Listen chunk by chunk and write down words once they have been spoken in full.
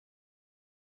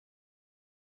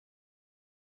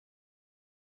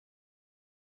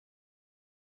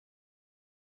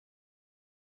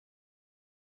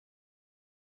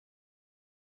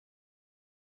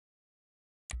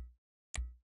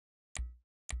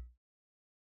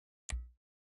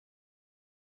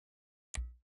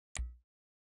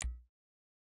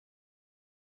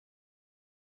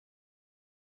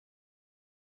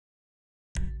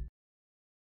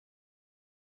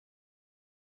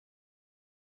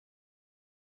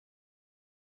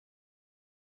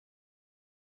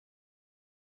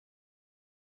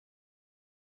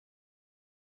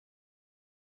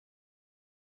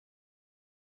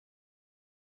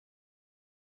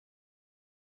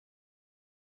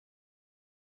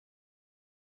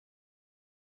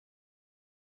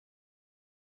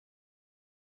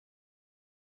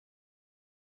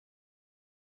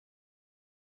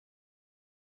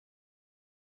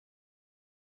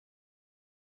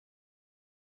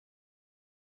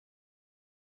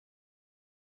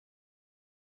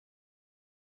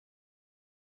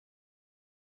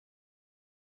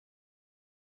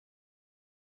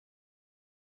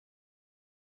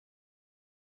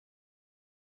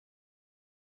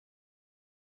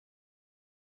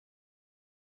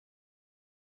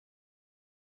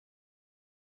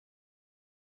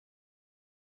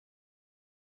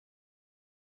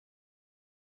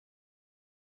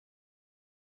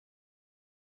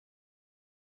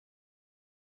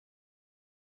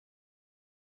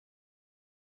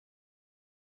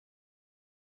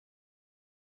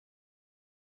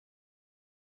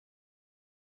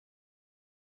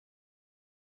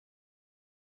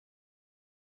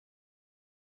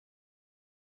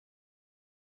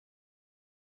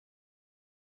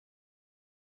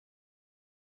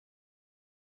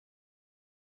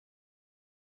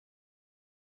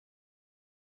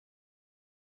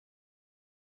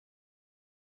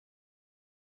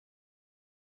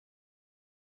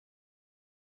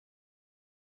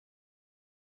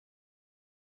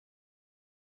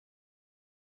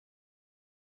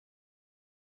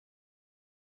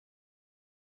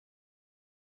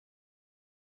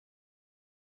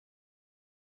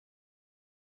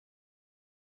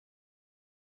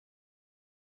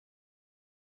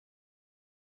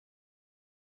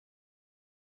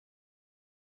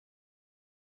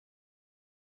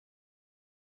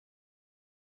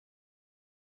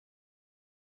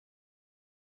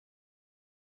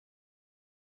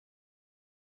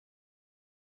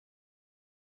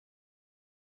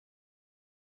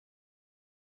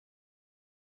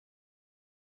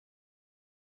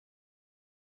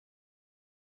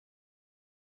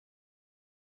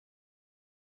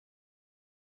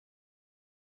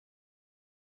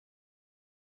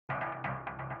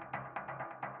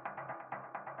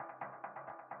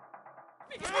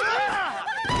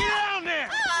Get down there!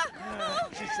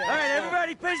 All right,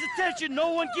 everybody pays attention.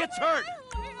 No one gets hurt.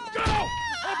 Go!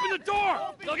 Open the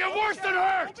door! They'll get worse than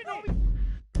hurt!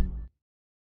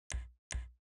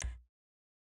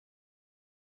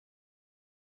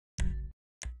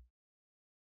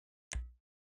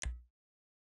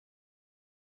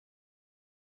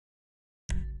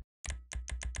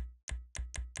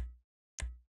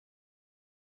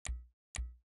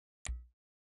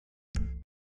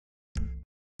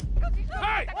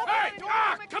 Hey! Hey!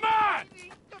 Ah! Come on!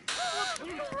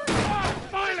 Oh,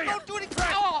 finally! Don't do anything!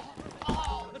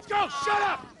 Let's go! Shut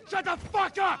up! Shut the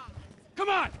fuck up! Come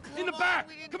on! In the back!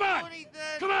 Come on!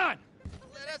 Come on!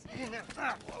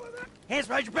 Hands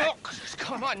behind your back! Oh,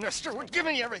 come on, mister. We're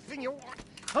giving you everything you want.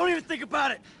 Don't even think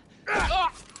about it!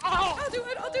 I'll do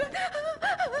it, I'll do it.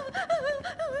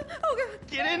 Oh, God.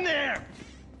 Get in there!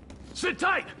 Sit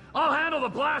tight! I'll handle the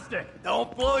blasting!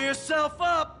 Don't blow yourself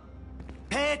up!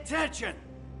 Pay attention!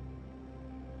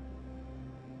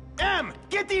 Em,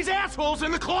 get these assholes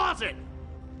in the closet!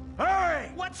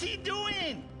 Hurry! What's he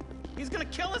doing? He's gonna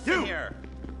kill us You. in here.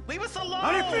 Leave us alone.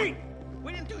 On your feet!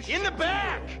 We didn't do shit. In the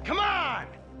back! Come on!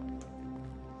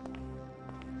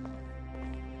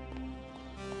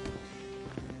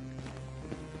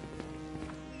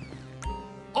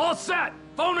 All set!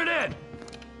 Phone it in!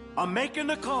 I'm making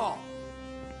the call.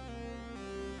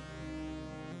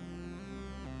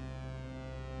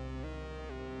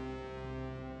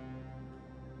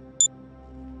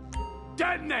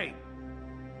 Detonate!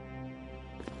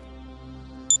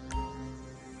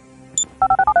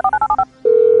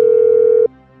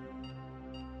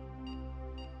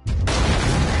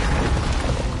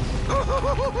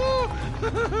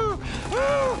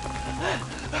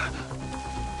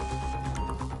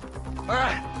 All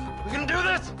right, we gonna do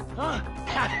this? Huh?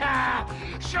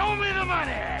 Show me the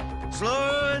money!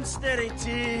 Slow and steady,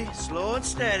 T. Slow and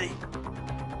steady.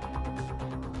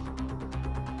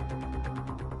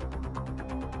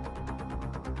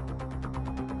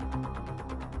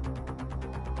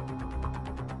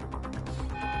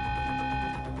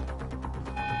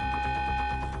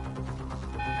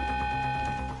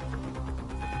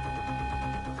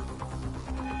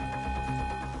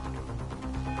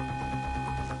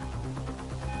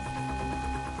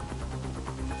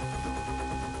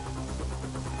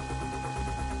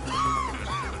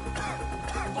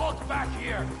 Vault's back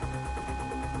here!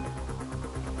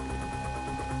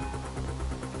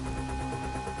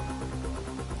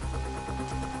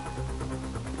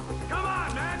 Come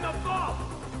on, man, the vault!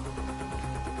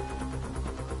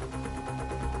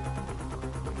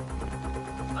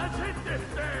 Let's hit this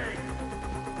thing!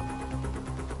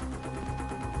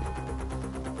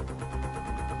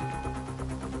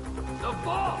 The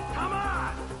vault, come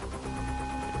on!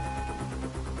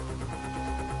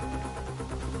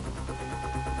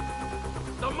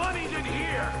 The money's in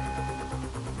here!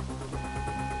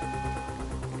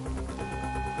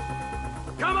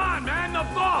 Come on, man, the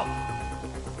vault!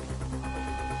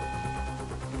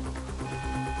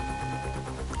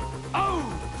 Oh,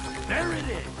 there it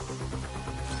is!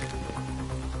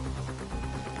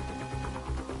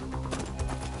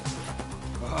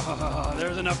 Oh,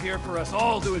 there's enough here for us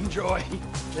all to enjoy.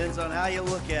 Depends on how you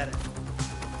look at it.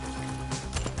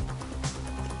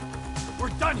 We're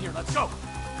done here, let's go!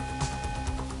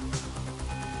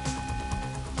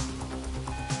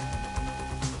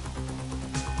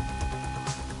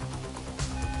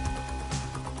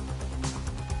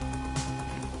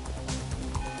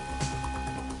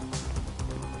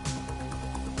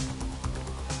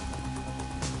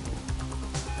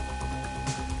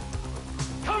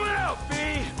 Coming out, B!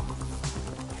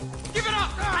 Give it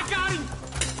up! I got him!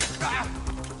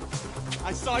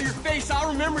 I saw your face,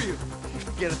 I'll remember you.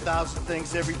 Get 1,000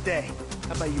 things every day.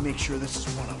 How about you make sure this is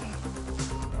one of them?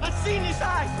 I've seen his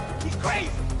eyes! He's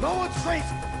crazy! No one's crazy.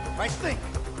 I think.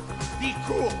 Be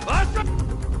cool.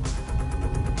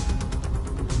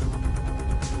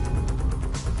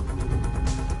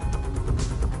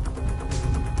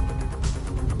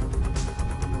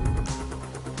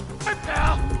 Hey,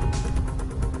 pal!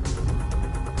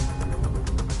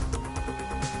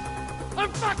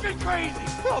 I'm fucking crazy!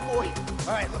 Oh, boy!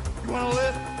 All right, look. You want to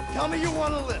live? Tell me you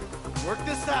want to live. Work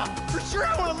this out. For sure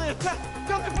I want to live!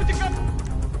 Don't put the gun down!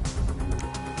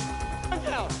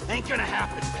 Ain't gonna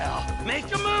happen, pal.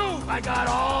 Make a move! I got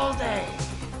all day.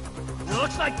 It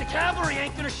looks like the cavalry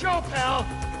ain't gonna show, pal.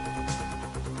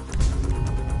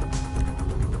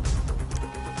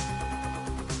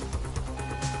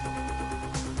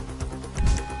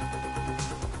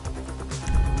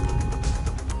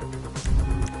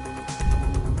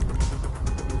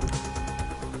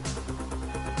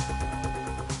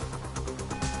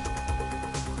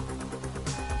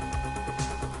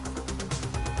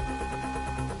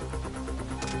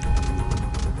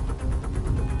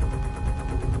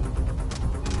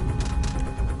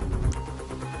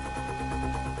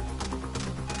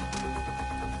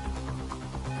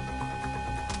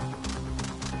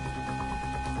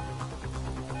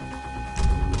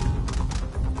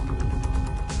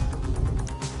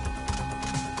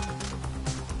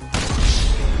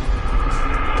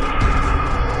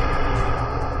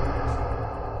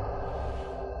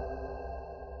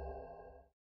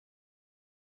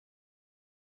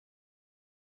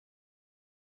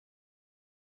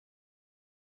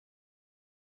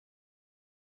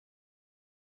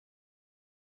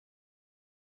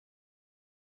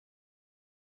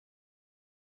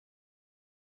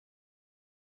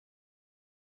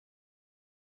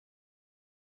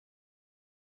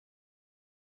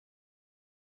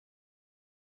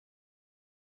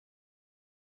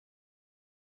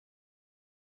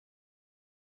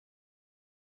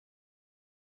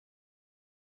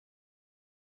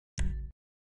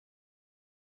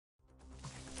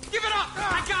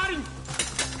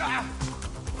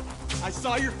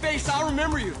 saw your face, I'll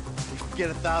remember you. You forget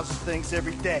 1,000 things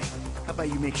every day. How about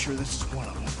you make sure this is one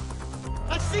of them?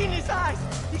 I've seen his eyes.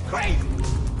 He's crazy.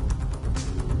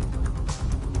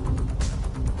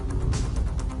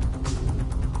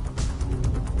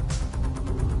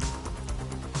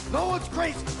 No one's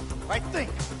crazy. I think.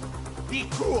 Be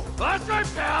cool. That's right,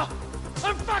 pal.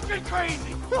 I'm fucking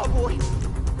crazy. Oh, boy.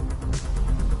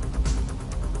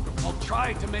 I'll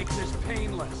try to make this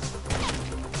painless.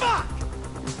 Fuck!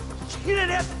 You didn't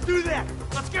have to do that.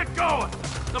 Let's get going.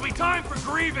 There'll be time for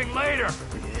grieving later.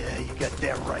 Yeah, you got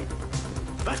that right.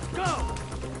 Let's go.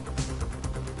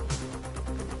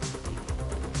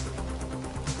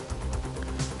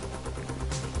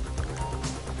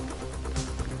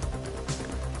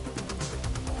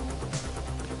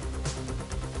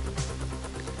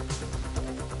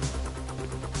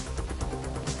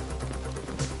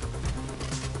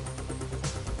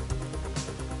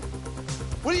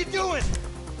 What are you doing?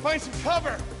 Find some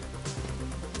cover.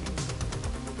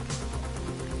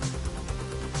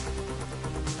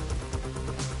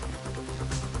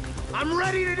 I'm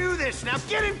ready to do this. Now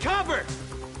get in cover.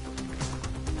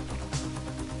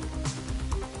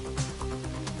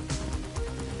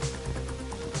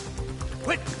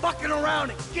 Quit fucking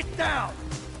around and get down.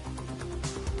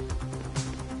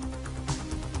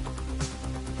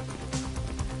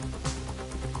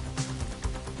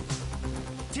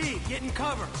 T, get in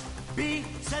cover. B,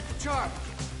 set the charge.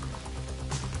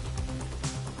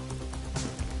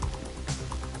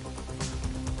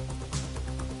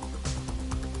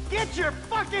 Get your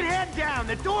fucking head down.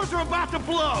 The doors are about to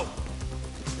blow.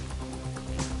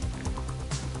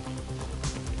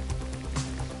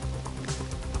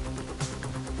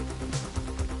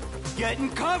 Get in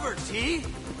cover, T.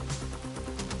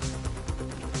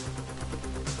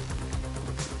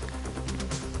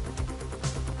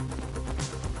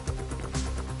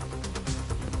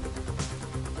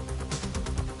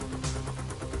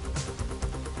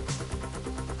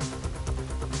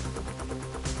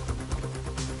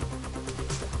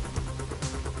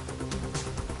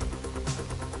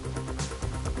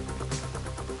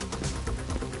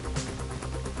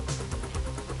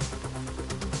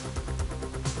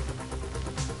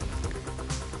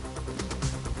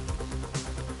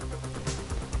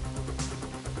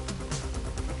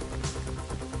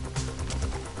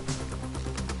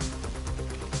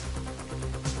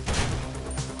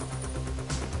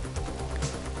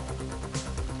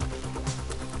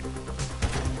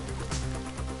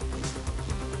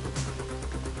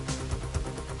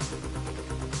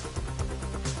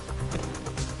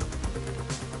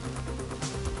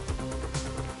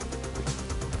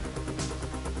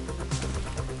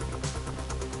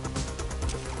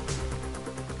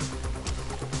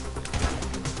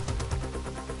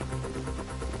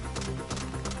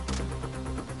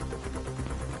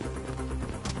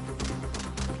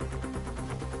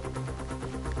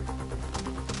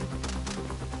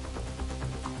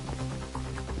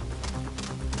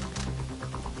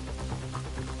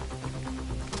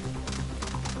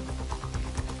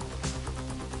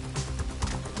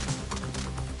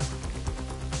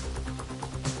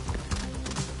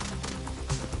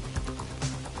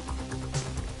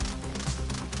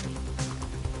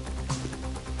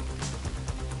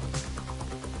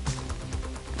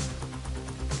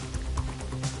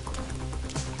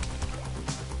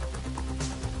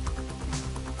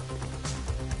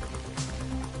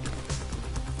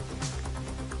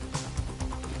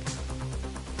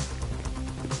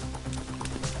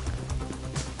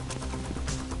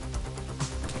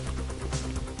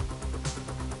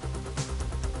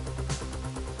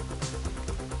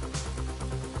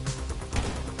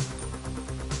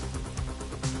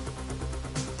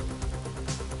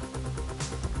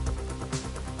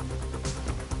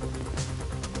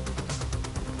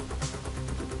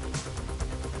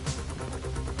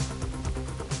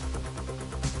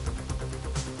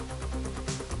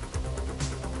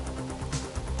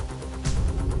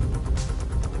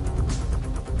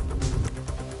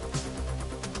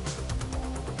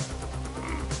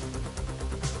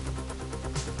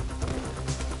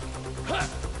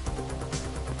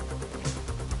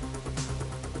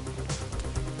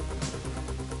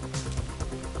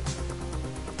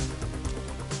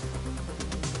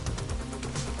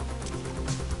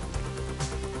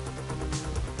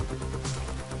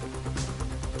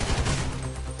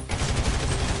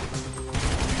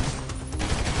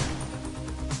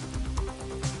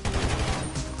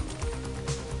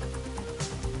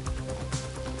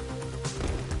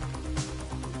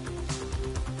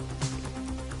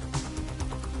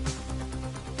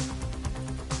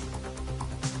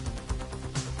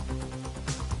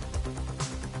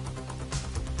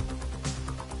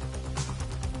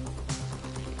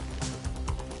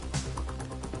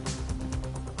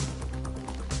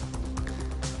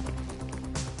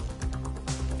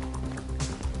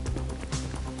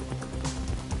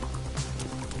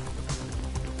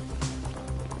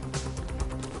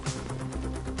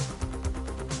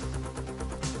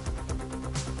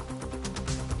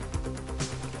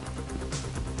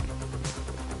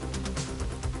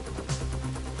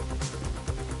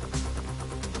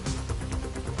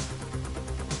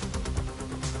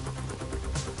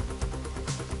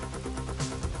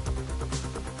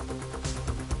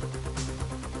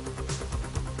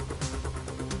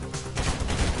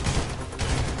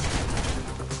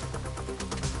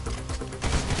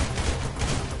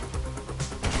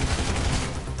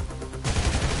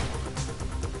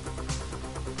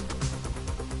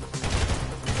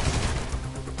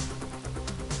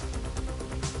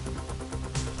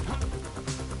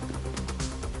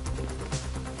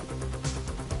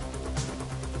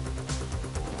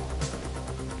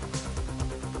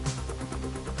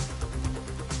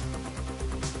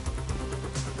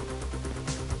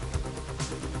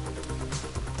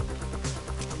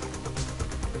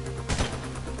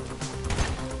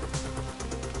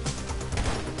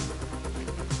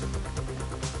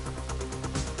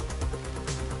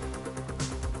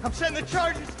 I'm setting the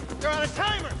charges. They're on a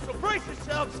timer, so brace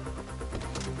yourselves.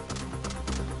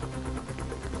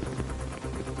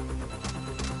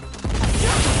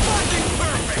 Fucking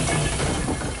perfect!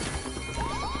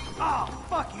 Oh,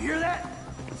 fuck, you hear that?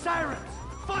 Sirens!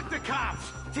 Fuck the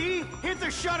cops! T, hit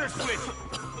the shutter switch!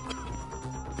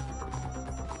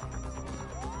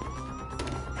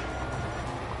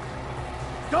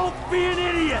 Don't be an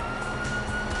idiot!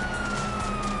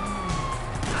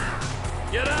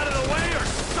 Get out of the way or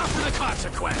suffer the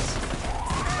consequence!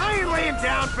 I ain't laying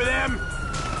down for them!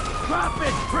 Drop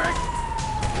it, prick!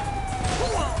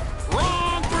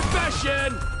 Wrong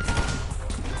profession!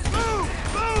 Move!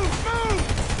 Move! Move!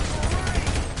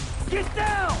 Get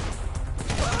down!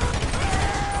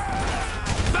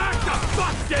 Back the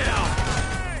fuck down!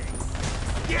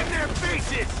 Get in their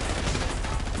faces!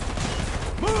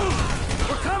 Move!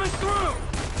 We're coming through!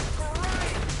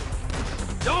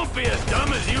 Don't be as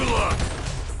dumb as you look!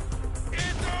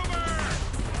 It's over!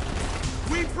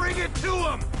 We bring it to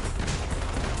them!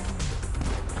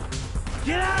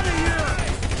 Get out of here!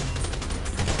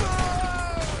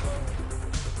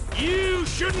 You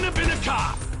shouldn't have been a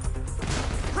cop!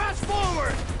 Press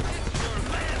forward!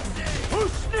 Who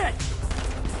snitched?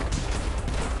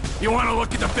 You want to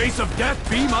look at the face of death?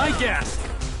 Be my guest!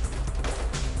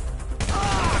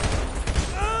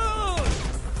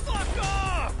 Fuck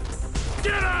off!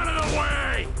 Get out of the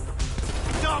way!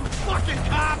 Dumb fucking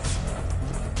cops!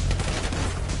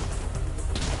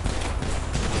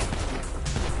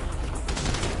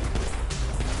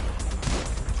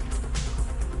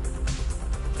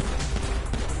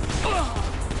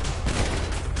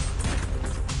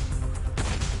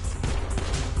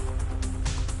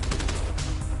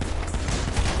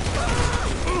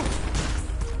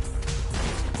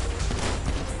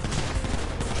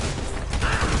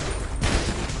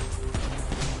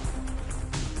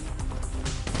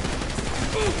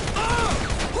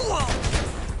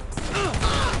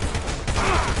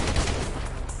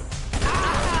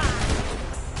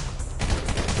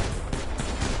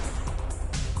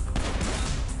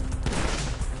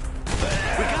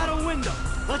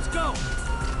 Let's go!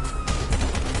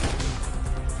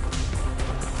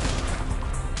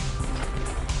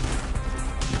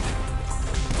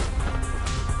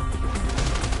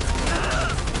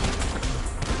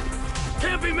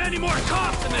 Can't be many more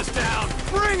cops in this town!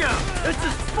 Bring 'em! This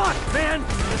is fucked, man!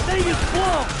 The thing is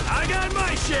blown! I got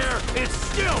my share! It's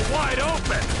still wide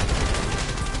open!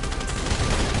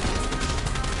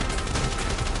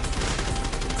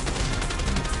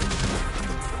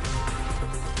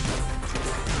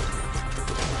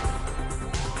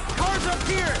 Cars up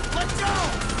here! Let's go!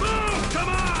 Move! Come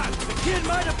on! The kid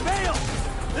might have bailed!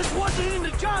 This wasn't in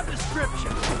the job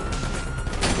description!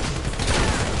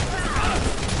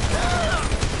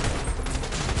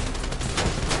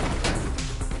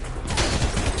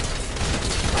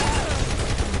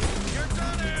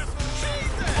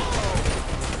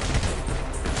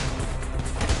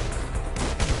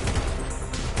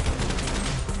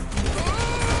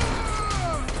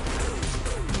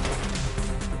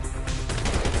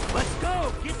 Let's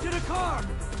go! Get to the car!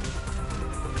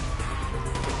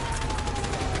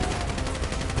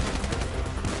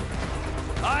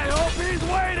 I hope he's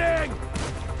waiting!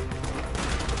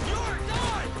 You're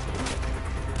done!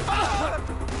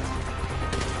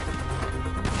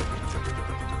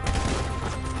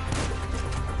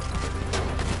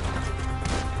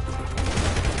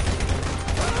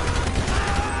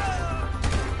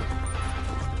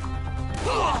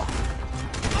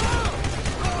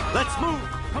 Let's move!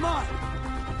 Come on!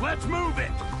 Let's move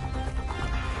it!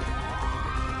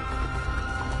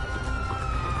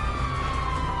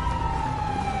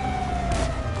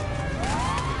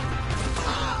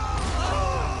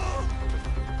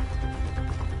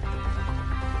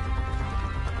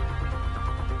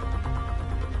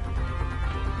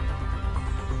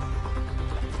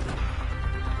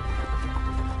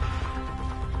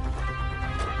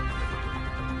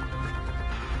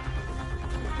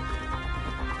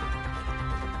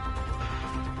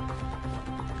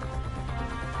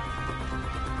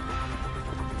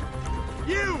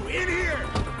 You, in here!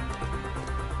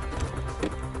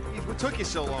 What took you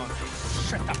so long?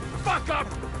 Shut the fuck up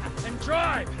and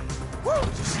drive! Woo!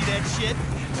 Did you see that shit?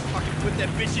 Fucking put that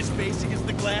bitch's face against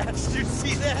the glass. Did you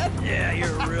see that? Yeah,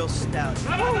 you're a real stout.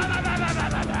 Fuck,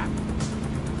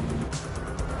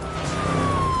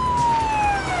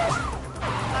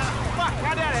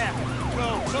 how'd that happen?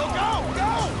 Go, go, go,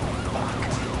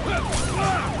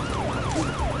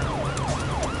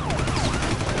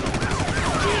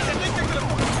 Jeez, I think they're gonna...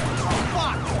 Oh,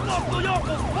 fuck! Local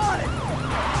yokels, what?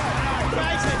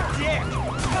 Guy's a dick!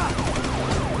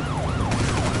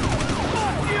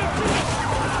 Fuck you!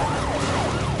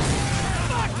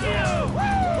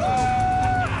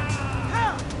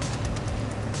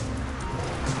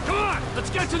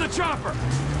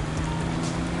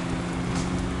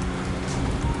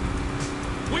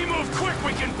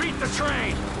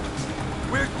 train!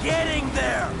 We're getting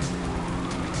there!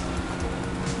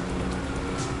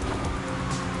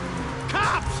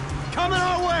 Cops! Coming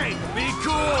our way! Be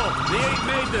cool! They ain't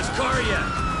made this car yet.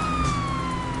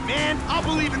 Man, I'll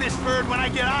believe in this bird when I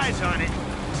get eyes on it.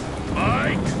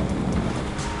 Mike!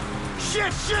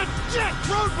 Shit, shit, shit!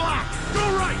 Roadblock!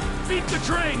 Go right! Beat the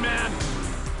train, man!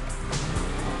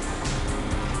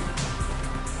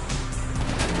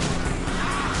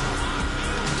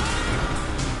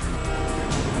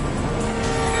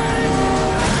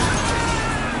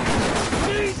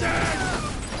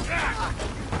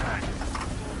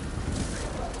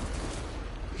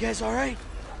 You guys all right?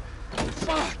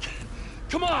 Fuck!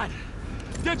 Come on!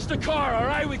 Ditch the car, all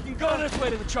right? We can go this way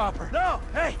to the chopper. No!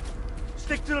 Hey!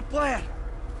 Stick to the plan!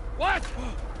 What?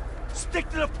 Stick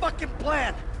to the fucking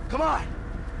plan! Come on!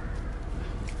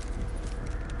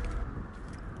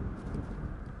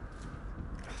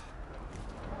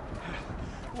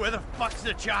 Where the fuck's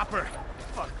the chopper?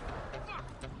 Fuck.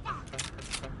 I'm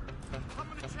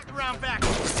gonna check around back.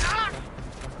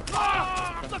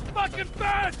 Ah! Oh, the fucking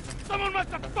bed! Someone must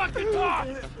have fucking talked!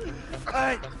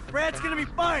 Alright, Brad's gonna be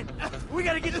fine! We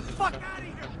gotta get the fuck out of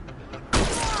here!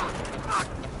 Fuck!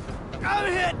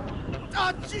 I'm hit!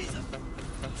 Oh, Jesus!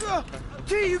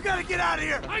 T, you gotta get out of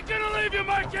here! I'm gonna leave you,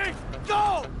 Mikey!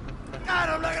 Go! God,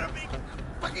 I'm not gonna be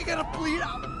fucking gonna bleed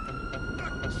out!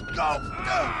 Let's go!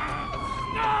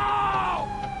 No!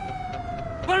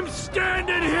 I'm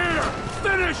standing here!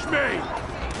 Finish me!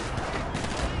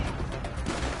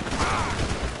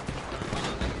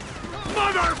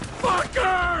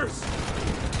 Motherfuckers!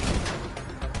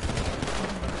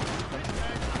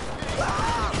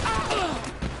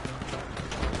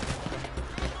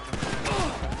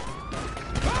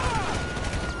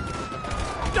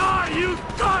 Die, you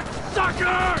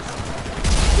cocksuckers!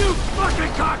 You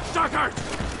fucking cocksuckers!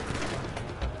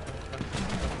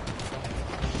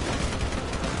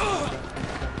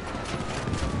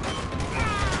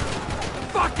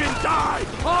 Fucking die!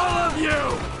 All of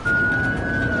you!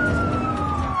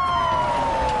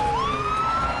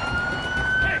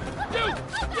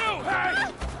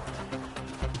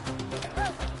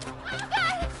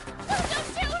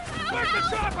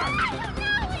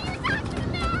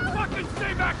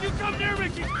 Stay back! You come near me!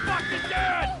 She's fucking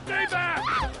dead! Stay back!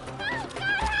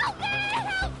 Help me!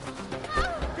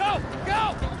 Help! Go!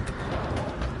 Go!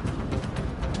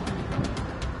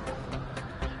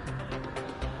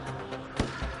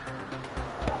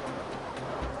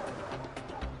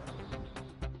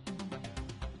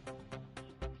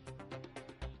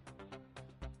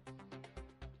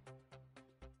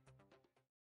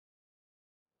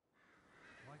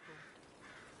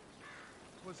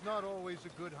 Was not always a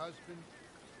good husband,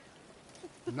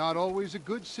 not always a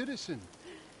good citizen.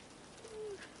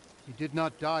 He did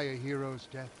not die a hero's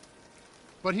death,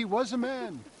 but he was a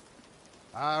man.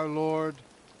 Our Lord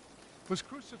was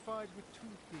crucified with 2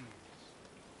 thieves,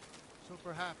 so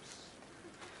perhaps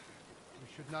we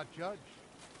should not judge.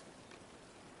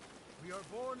 We are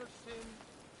born of sin,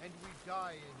 and we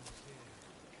die in sin.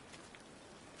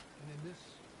 And in this,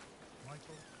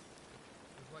 Michael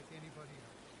is like anybody else.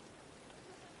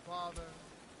 Father,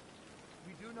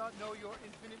 we do not know your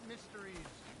infinite mysteries,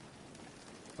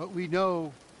 but we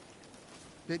know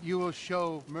that you will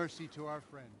show mercy to our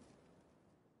friend.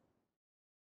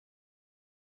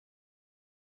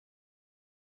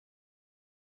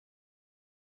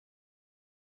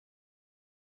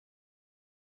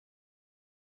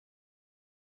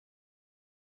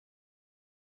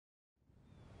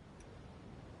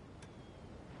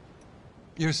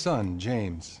 Your son,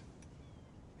 James.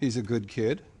 He's a good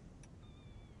kid.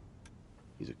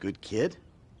 He's a good kid?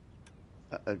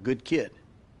 A good kid?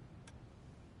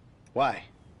 Why?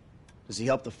 Does he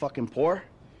help the fucking poor?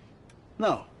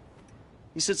 No.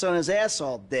 He sits on his ass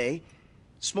all day,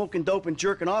 smoking dope and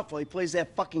jerking off while he plays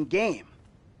that fucking game.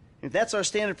 If that's our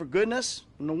standard for goodness,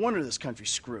 no wonder this country's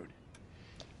screwed.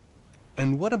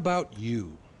 And what about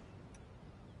you?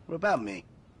 What about me?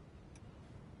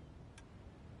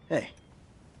 Hey.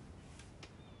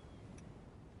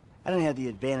 I don't have the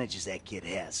advantages that kid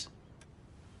has.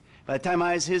 By the time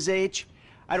I was his age,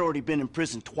 I'd already been in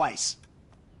prison twice.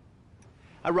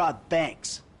 I robbed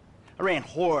banks. I ran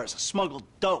whores. I smuggled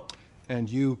dope. And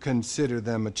you consider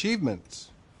them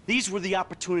achievements? These were the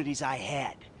opportunities I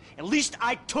had. At least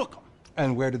I took them.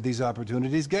 And where did these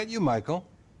opportunities get you, Michael?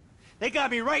 They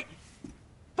got me right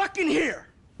fucking here.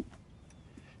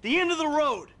 The end of the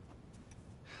road.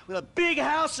 With a big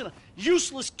house and a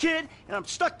useless kid, and I'm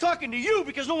stuck talking to you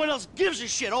because no one else gives a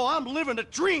shit. Oh, I'm living a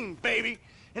dream, baby.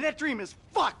 And that dream is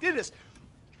fucked. It is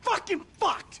fucking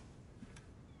fucked.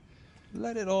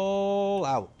 Let it all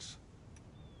out.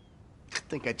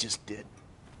 think I just did.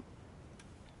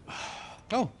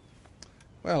 Oh,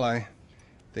 well, I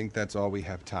think that's all we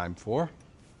have time for.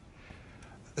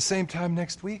 The same time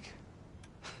next week?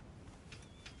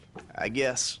 I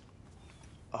guess.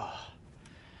 I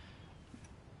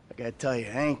gotta tell you,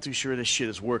 I ain't too sure this shit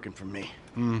is working for me.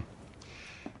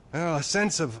 Well, a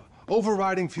sense of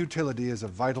overriding futility is a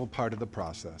vital part of the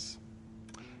process.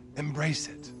 Embrace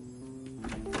it.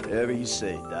 Whatever you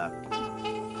say, Doc.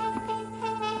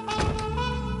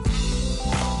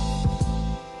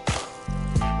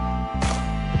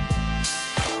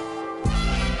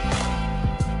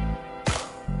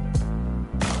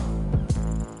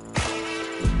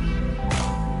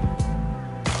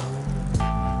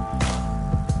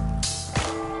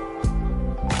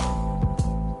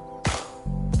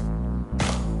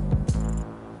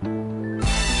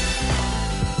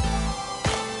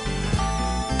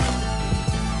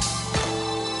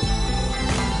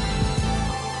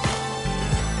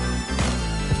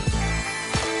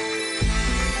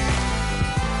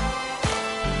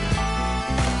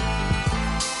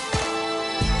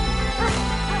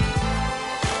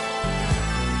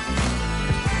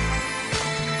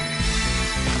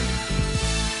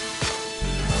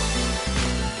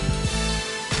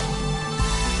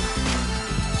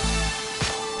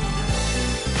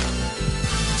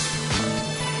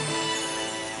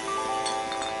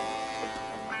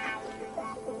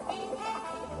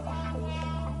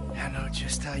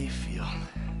 Just how you feel.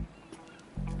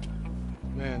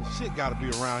 Man, shit gotta be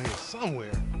around here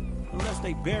somewhere. Unless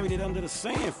they buried it under the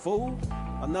sand, fool.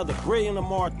 Another brilliant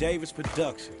Lamar Davis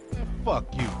production. Man,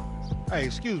 fuck you. Hey,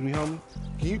 excuse me, homie.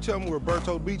 Can you tell me where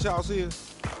Berto Beach House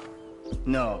is?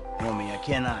 No, homie, I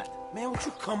cannot. Man, would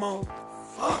you come on?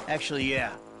 Fuck. Actually,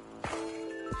 yeah.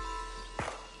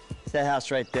 It's that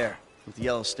house right there, with the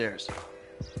yellow stairs.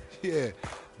 Yeah,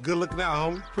 good looking out,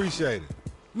 homie. Appreciate it.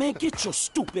 Man, get your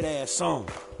stupid ass on.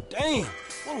 Damn.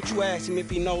 Why don't you ask him if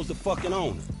he knows the fucking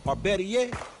owner? Or better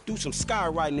yet, do some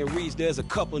skywriting that reads there's a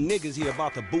couple niggas here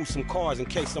about to boost some cars in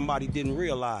case somebody didn't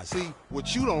realize. See,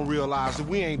 what you don't realize is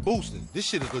we ain't boosting. This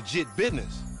shit is legit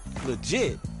business.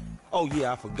 Legit? Oh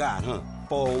yeah, I forgot, huh?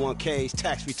 401ks,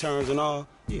 tax returns and all?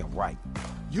 Yeah, right.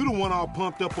 You the one all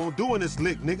pumped up on doing this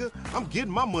lick, nigga. I'm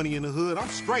getting my money in the hood. I'm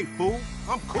straight, fool.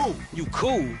 I'm cool. You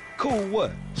cool? Cool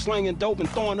what? Slinging dope and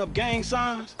throwing up gang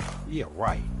signs? Yeah,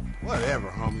 right. Whatever,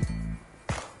 homie.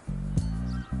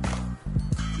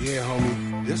 Yeah,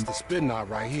 homie. This the spin knot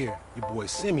right here. Your boy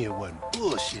Simeon wasn't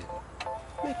bullshitting.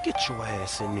 Man, get your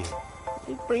ass in there.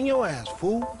 Hey, bring your ass,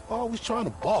 fool. Always trying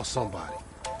to boss somebody.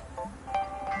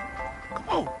 Come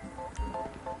on.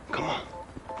 Come on.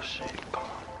 Shit, come on.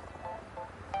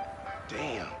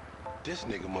 Damn, this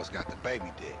nigga must got the baby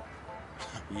dick.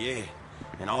 Yeah,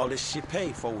 and all this shit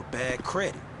paid for with bad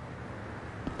credit.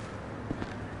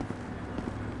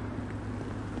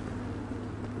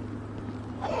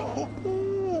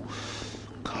 Ooh,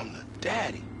 come to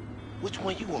daddy. Which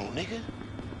one you want, nigga?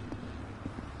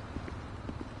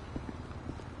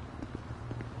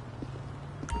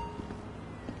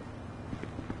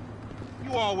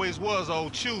 You always was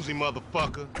old choosy,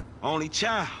 motherfucker. Only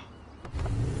child.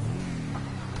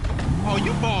 Oh,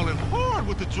 you ballin' hard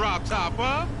with the drop top,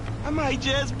 huh? I might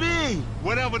just be.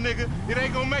 Whatever, nigga. It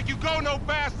ain't gonna make you go no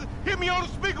faster. Hit me on the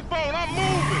speakerphone. I'm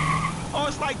moving. Oh,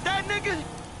 it's like that, nigga?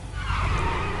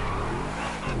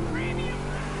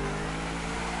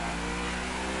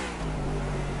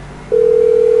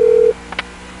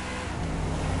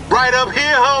 Right up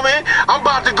here, homie. I'm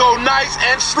about to go nice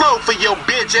and slow for your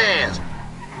bitch ass.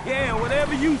 Yeah,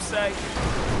 whatever you say.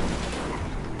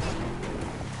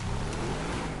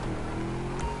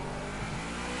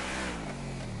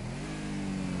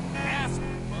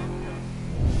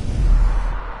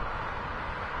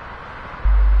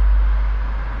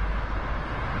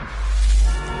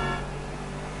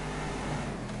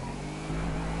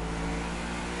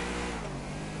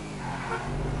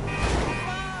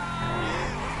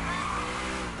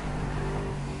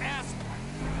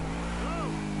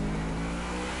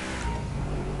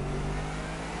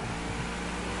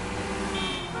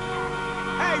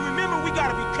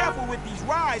 With these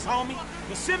rides, homie.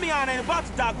 The Simeon ain't about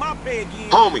to dock my pay again.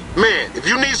 Homie, man, if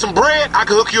you need some bread, I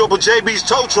can hook you up with JB's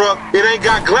tow truck. It ain't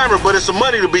got glamour, but it's some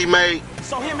money to be made.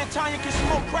 So him and Tanya can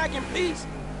smoke crack in peace?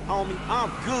 Homie,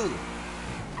 I'm good.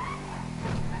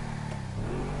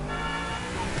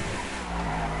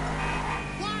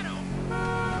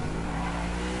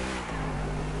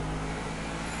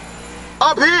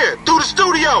 Up here, through the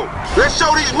studio. Let's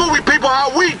show these movie people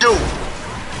how we do.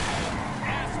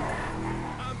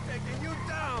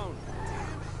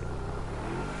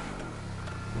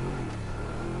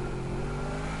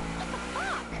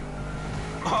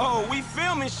 Oh, we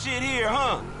filming shit here,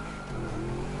 huh?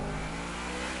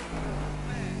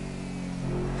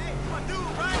 Hey, my dude,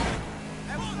 right?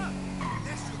 Hey, what's up?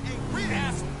 That shit ain't real.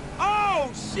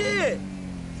 Oh, shit!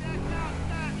 Check out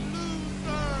that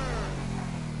loser!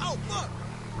 Oh, fuck!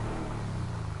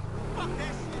 Fuck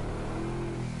that shit!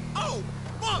 Oh,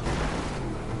 fuck!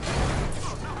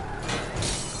 Oh, no.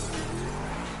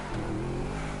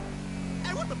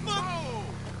 Hey, what the fuck? Oh,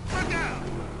 look down!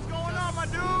 What's going on, my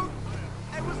dude?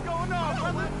 Hey, what's going on,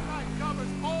 brother?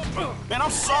 Man, I'm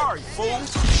sorry, fool.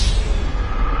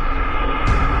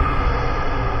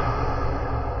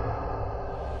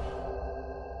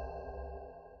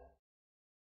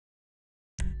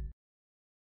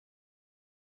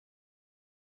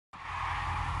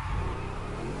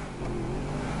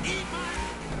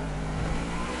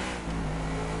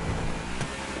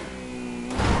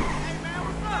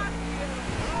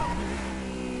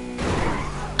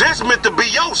 This meant to be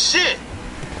your shit.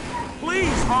 Please,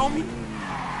 homie.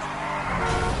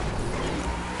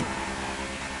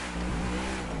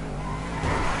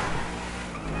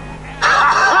 Ha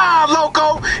ha,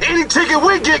 loco. Any ticket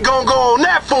we get gonna go on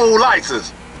that fool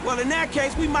license. Well, in that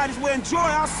case, we might as well enjoy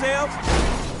ourselves.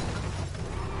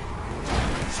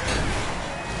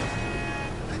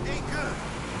 That ain't good.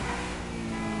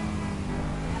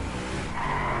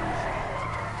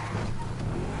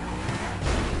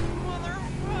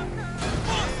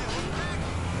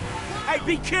 Hey,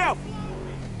 be careful.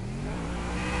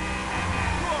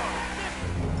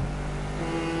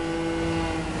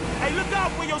 Hey, look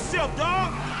out for yourself,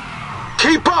 dog.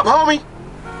 Keep up, homie.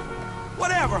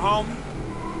 Whatever, homie.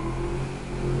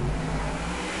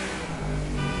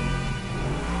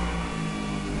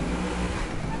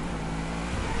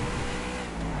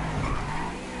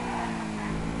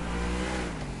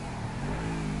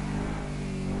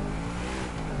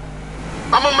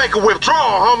 I'm gonna make a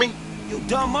withdrawal, homie. You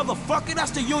dumb motherfucker,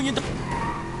 that's the Union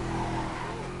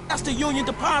That's the Union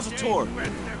Depository.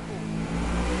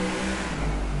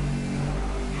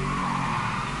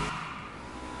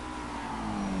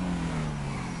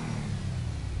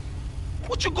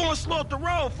 What you going slow up the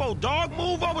road for, dog?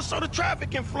 Move over so the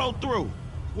traffic can flow through.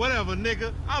 Whatever,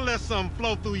 nigga. I'll let something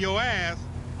flow through your ass.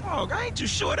 Dog, I ain't too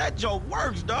sure that joke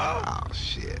works, dog. Oh,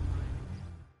 shit.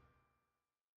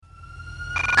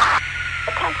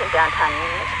 Attention downtown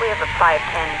units, we have a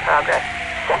 510 in progress.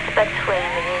 Suspects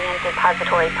fleeing the Union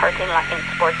Depository parking lot in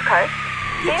sports cars.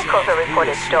 Vehicles are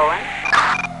reported stolen.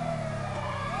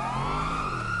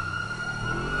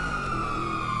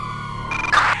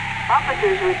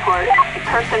 Officers report a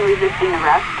person resisting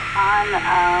arrest on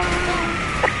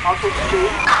Walter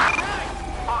Street.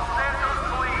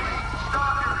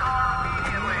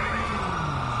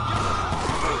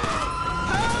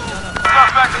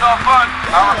 Suspect is on foot.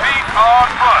 I repeat, on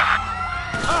foot.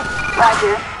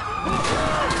 Roger.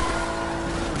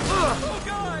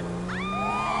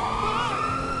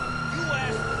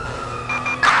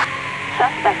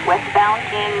 Suspect westbound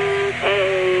in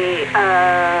a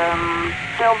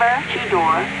silver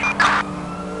two-door.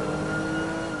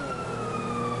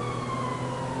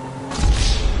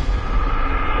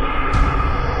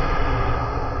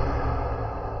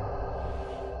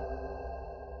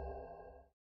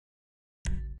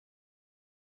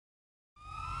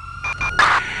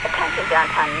 Attention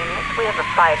downtown units, we have a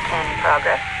 510 in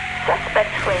progress.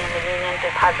 Suspects fleeing the Union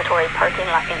Depository parking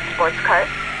lot in sports cars.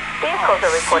 Vehicles are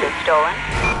reported stolen.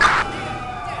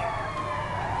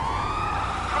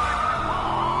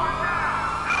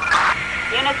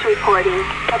 Units reporting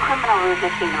a criminal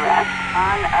resisting arrest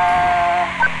on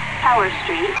Tower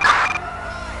Street.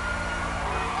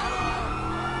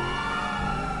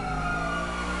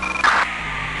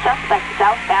 Suspect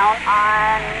southbound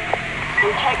on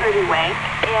Integrity Way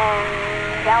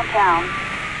in downtown.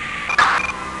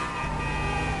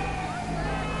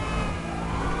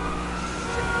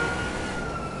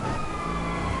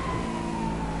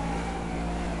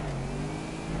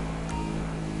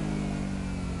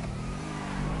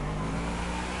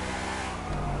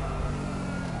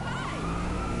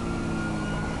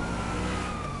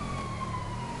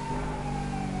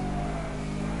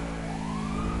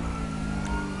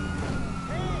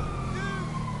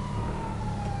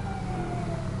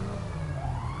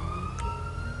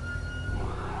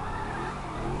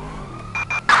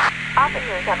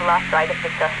 Officers have lost sight of the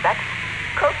suspects.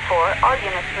 Code 4, all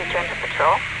units return to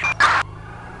patrol.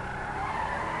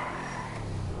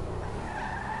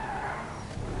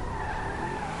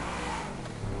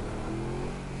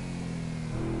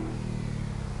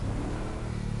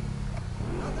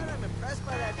 Not that I'm impressed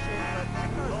by that shit, but that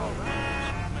goes all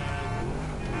right.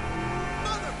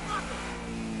 Motherfucker!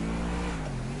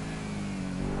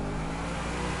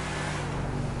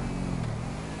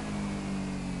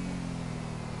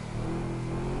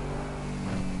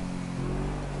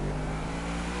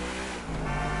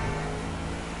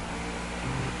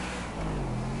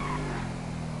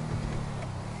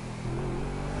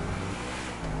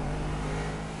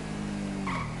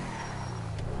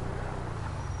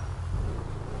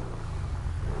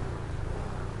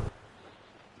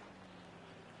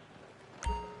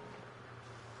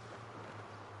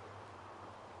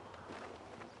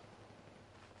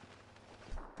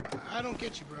 I don't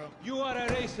get you, bro. You are a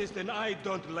racist and I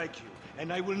don't like you.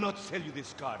 And I will not sell you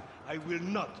this car. I will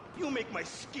not. You make my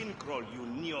skin crawl, you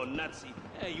neo-Nazi.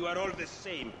 Hey, you are all the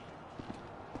same.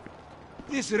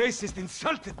 This racist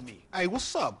insulted me. Hey,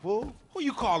 what's up, fool? Who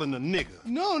you calling a nigga?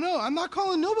 No, I'm not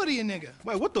calling nobody a nigga.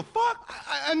 Wait, what the fuck?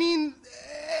 I mean,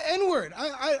 N-word.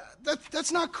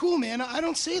 That's not cool, man. I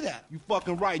don't say that. You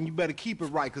fucking right, and you better keep it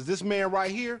right, because this man right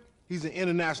here, he's an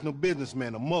international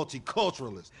businessman, a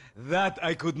multiculturalist. That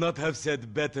I could not have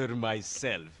said better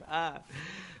myself.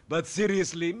 But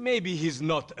seriously, maybe he's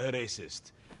not a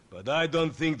racist. But I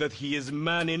don't think that he is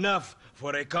man enough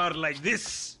for a car like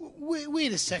this.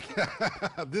 Wait a second.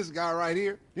 This guy right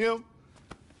here, him,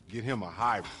 get him a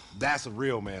hybrid. That's a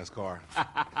real man's car.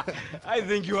 I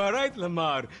think you are right,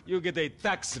 Lamar. You get a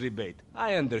tax rebate.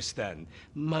 I understand.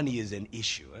 Money is an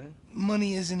issue, eh?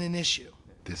 Money isn't an issue.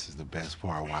 This is the best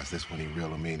part. Watch this when he reel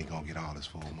him in. He gonna get all his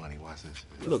full money. Watch this.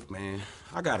 Look, man,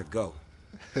 I gotta go.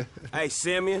 Hey,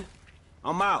 Simeon,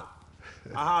 I'm out.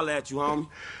 I'll holler at you, homie.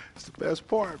 It's the best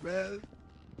part, man.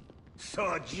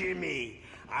 So, Jimmy,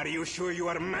 are you sure you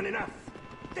are man enough?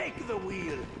 Take the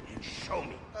wheel and show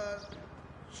me.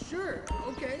 Sure,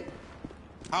 okay.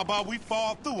 How about we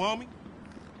fall through, homie?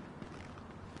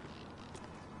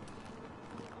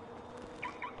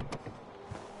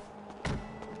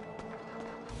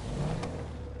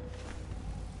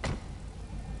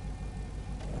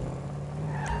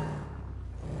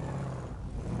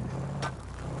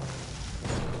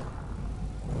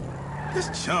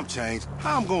 This chump change.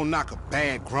 How I'm gonna knock a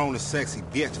bad, grown and sexy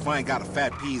bitch if I ain't got a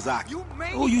fat peas eye?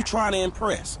 Who you trying to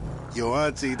impress? Your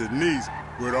auntie Denise,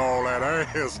 with all that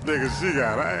ass, nigga, she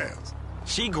got ass.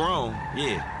 She grown,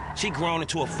 yeah. She grown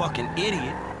into a fucking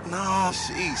idiot. No,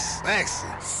 she's sexy.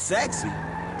 Sexy?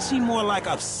 She more like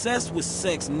obsessed with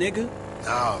sex, nigga.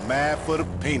 Oh, mad for the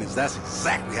penis. That's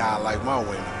exactly how I like my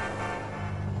women.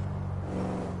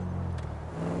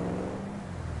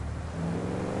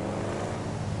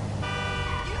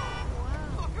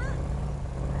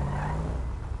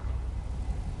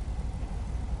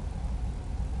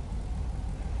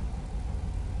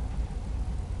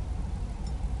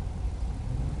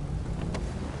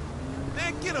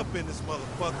 Get up in this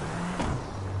motherfucker.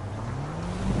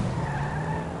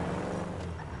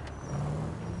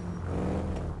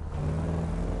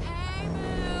 Hey,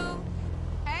 boo.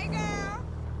 Hey, girl.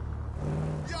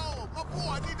 Yo, my boy,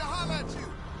 I need to holler at you.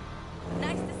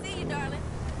 Nice to see you, darling.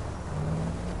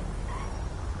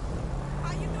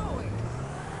 How you doing?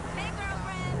 Hey,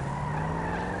 girlfriend.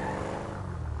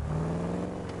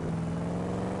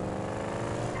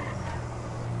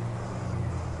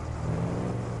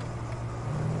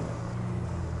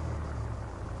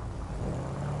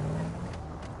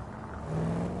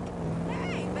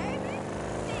 Hey, baby.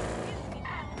 Excuse me.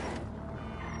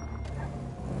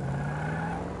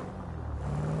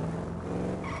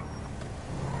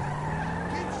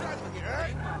 Keep shutting here,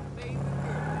 right?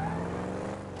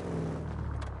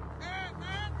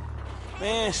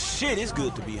 Man, shit, it's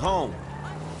good to be home.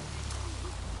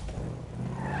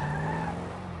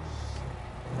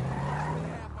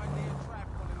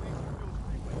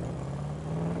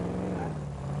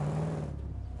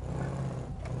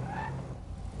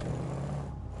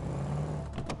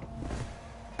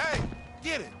 Hey,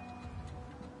 get it.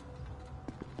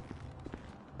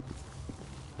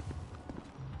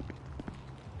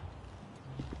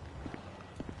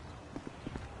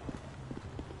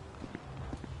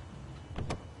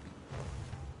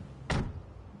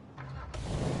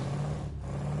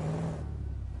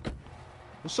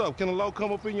 What's up? Can a low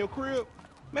come up in your crib?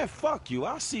 Man, fuck you.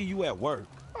 I'll see you at work.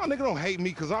 Oh, nigga, don't hate me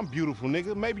because I'm beautiful,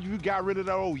 nigga. Maybe if you got rid of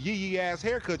that old yee-yee-ass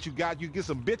haircut you got, you get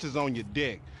some bitches on your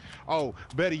dick. Oh,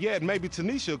 better yet, maybe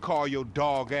Tanisha will call your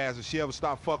dog ass if she ever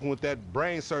stop fucking with that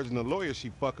brain surgeon, the lawyer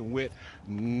she fucking with.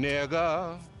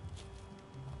 Nigga.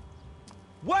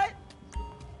 What?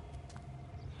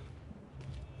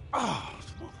 Oh,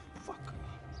 motherfucker.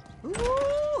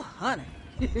 Ooh, honey.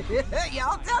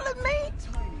 Y'all telling me?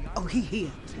 Oh, he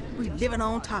here. We living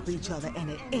on top of each other, and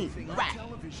it ain't right.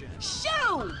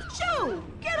 Shoo! Shoo!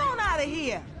 Get on out of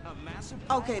here.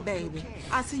 Okay, baby.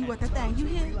 I see you at the thing. You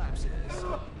hear?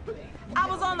 I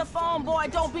was on the phone, boy.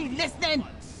 Don't be listening.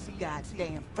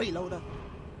 Goddamn freeloader.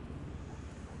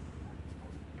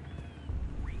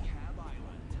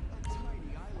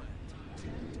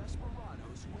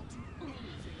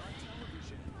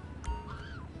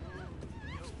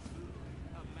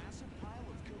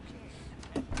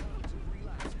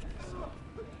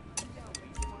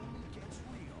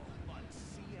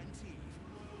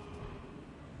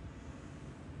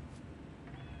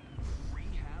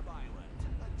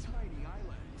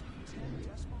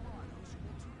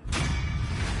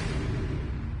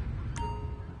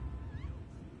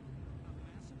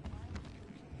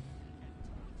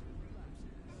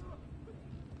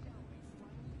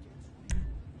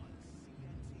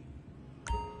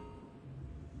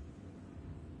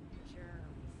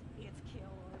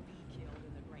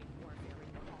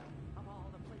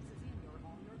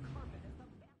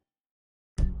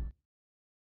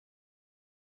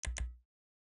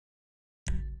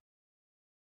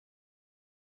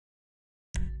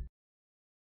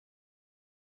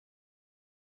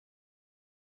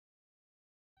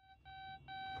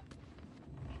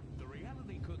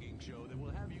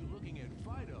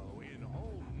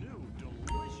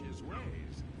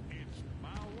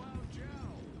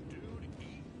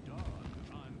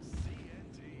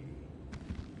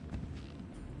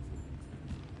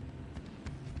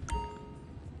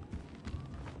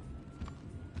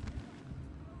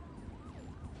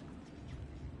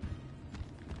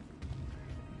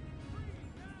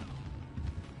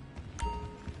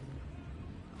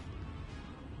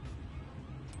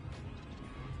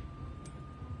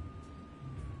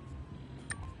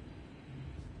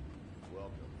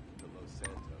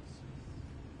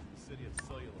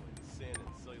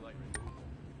 cellulite removal.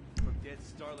 From dead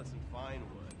starlets in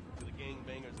Vinewood to the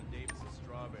gangbangers in Davis and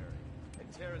Strawberry, and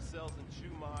terracels in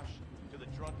Chumash to the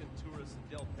drunken tourists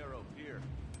in Del Perro Pier.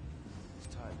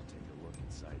 It's time to take a look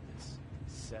inside this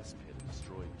cesspit of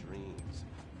destroyed dreams,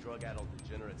 drug-addled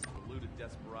degenerates, and deluded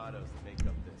desperados that make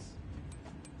up this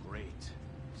great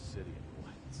city of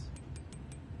lights.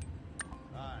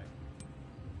 Hi,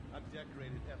 I'm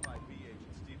decorated FIB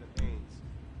agent Stephen Haynes.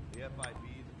 The FIB,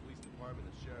 the police department,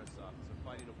 and sheriff's office are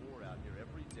fighting a war out here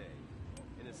every day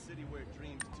in a city where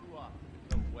dreams too often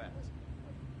become wet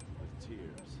with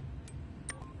tears.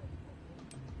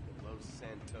 The Los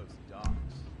Santos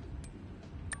docks.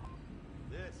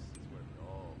 This is where it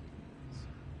all begins.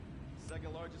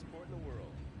 Second largest port in the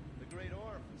world. The great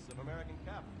orifice of American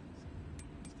capitalism.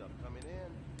 Stuff coming in,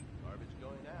 garbage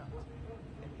going out.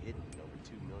 And hidden in over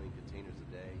 2 million containers a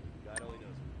day. God only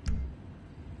knows.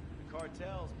 The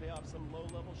cartels pay off some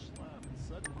low-level schlub, and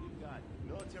suddenly you've got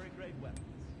military-grade weapons,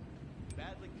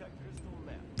 badly cut crystal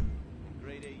meth, and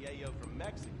grade A yayo from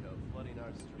Mexico flooding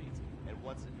our streets. And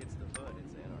once it hits the hood,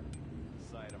 it's anarchy.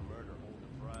 Side of murder, hold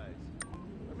the prize.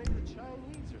 Or maybe the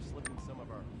Chinese are slipping some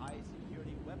of our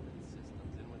high-security weapon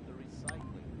systems in with the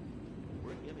recycling.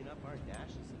 We're giving up our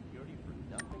national security for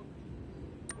nothing?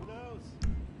 Who knows?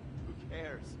 Who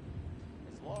cares?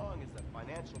 As long as the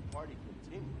financial party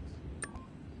continues,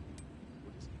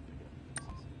 we'll just keep picking up the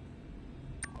pieces.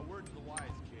 A word to the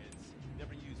wise, kids.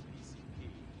 Never use PCP.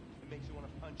 It makes you want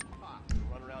to punch cops and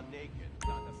run around naked.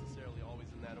 Not necessarily always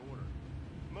in that order.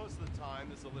 Most of the time,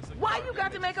 this illicit... Why you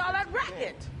got to make all that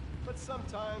racket? But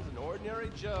sometimes an ordinary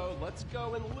Joe lets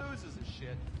go and loses his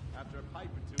shit after a pipe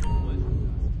or two of pleasure.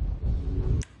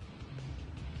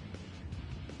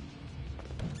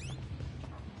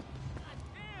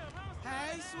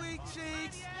 Hey, sweet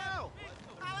cheeks. Yo,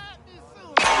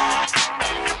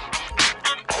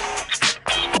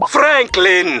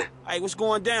 Franklin! Hey, what's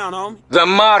going down, homie? The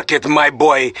market, my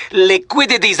boy.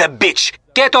 Liquidity's a bitch.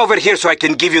 Get over here so I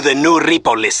can give you the new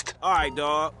repo list. All right,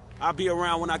 dog. I'll be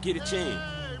around when I get a chance.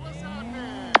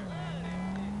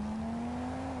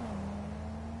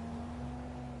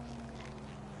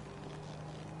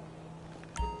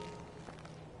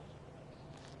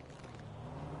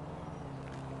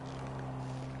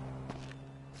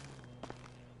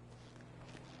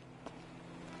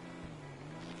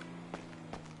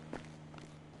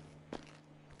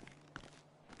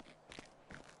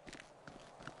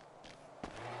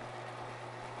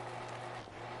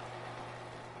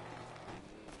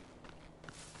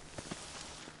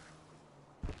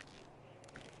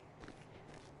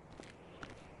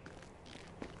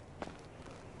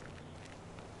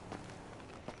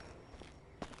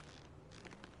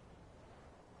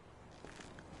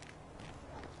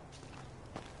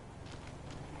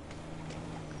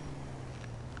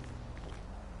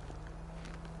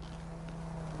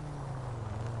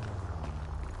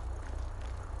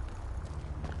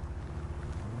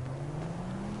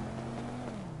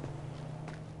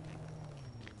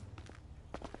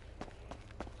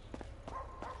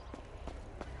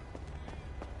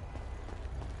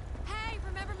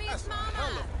 That's Mama. a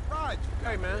hell of a ride you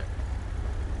got. Hey, man.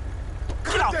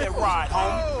 Get out that ride,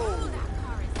 homie.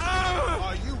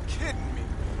 Are you kidding me?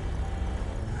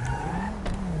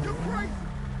 You crazy?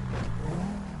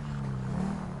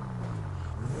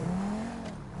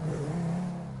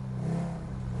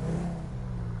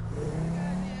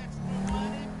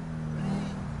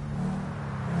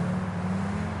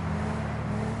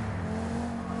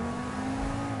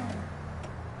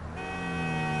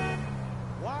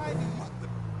 Why do you...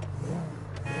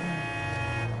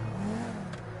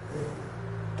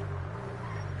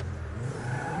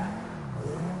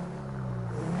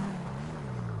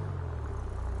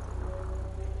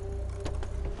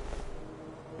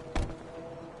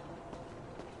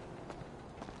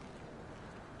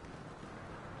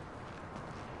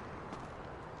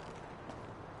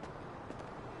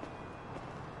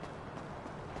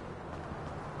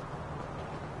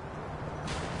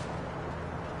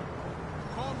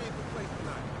 Call me at the place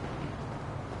tonight.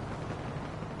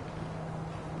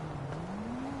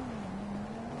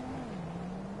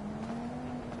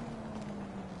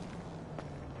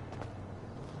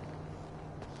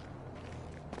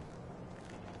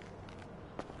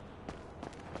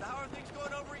 So how are things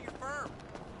going over at your firm?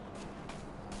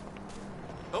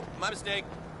 Oh, my mistake.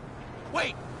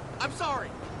 Wait, I'm sorry.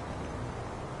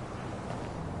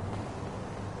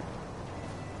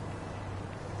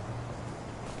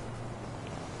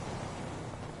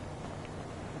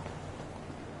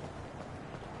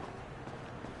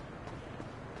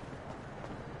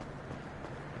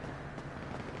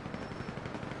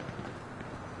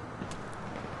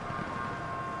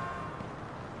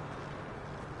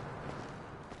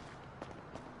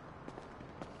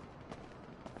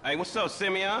 Hey, what's up,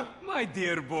 Simeon? My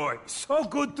dear boy, so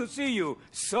good to see you.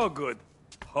 So good.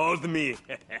 Hold me.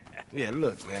 Yeah,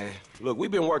 look, man. Look,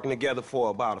 we've been working together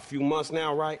for about a few months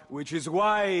now, right? Which is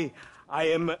why I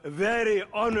am very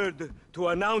honored to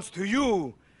announce to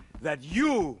you that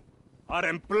you are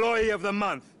Employee of the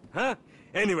Month, huh?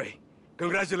 Anyway,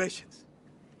 congratulations.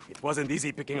 It wasn't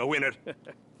easy picking a winner.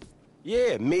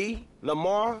 Yeah, me,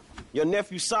 Lamar, your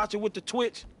nephew Sacha with the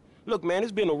Twitch. Look, man,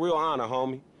 it's been a real honor,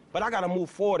 homie. But I gotta move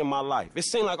forward in my life. It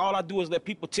seems like all I do is let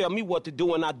people tell me what to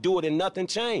do and I do it and nothing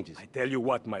changes. I tell you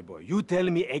what, my boy, you tell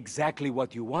me exactly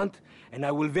what you want, and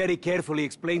I will very carefully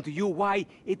explain to you why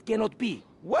it cannot be.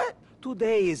 What?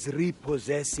 Today is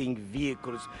repossessing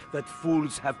vehicles that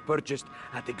fools have purchased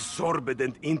at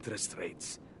exorbitant interest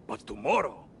rates. But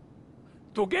tomorrow,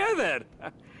 together,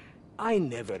 I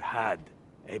never had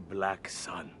a black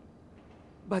son.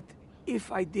 But if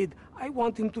I did, I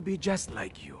want him to be just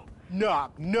like you.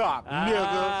 Knock, knock,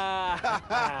 niggas.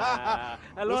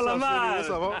 Hello, What's Lamar. up, What's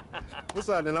up, homie? What's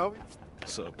up, then, homie?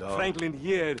 What's up, dog? Franklin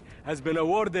here has been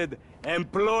awarded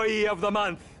Employee of the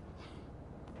Month.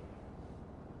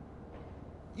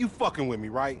 You fucking with me,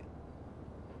 right?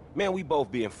 Man, we both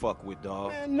being fucked with,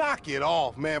 dog. Man, knock it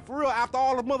off, man. For real, after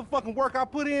all the motherfucking work I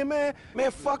put in, man.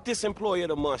 Man, fuck this Employee of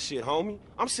the Month shit, homie.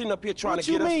 I'm sitting up here trying What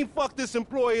to get you mean, fuck this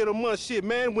Employee of the Month shit,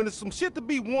 man? When there's some shit to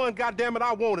be won, goddammit,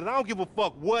 I want it. I don't give a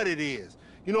fuck what it is.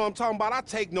 You know what I'm talking about? I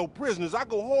take no prisoners. I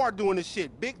go hard doing this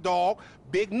shit. Big dog,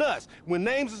 big nuts. When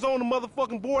names is on the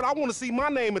motherfucking board, I want to see my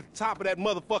name at the top of that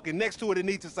motherfucking next to it. It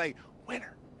needs to say,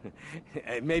 winner.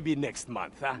 Maybe next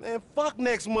month, huh? Man, fuck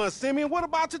next month, Simeon. What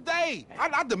about today?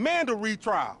 I demand a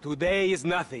retrial. Today is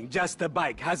nothing, just a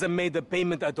bike. Hasn't made a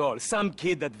payment at all. Some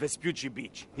kid at Vespucci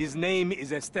Beach. His name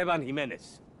is Esteban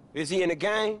Jimenez. Is he in the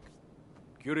gang?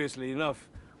 Curiously enough,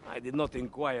 I did not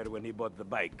inquire when he bought the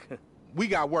bike. We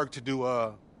got work to do,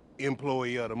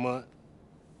 Employee of the Month.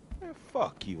 Man,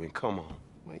 fuck you and come on.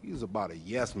 Man, you's about a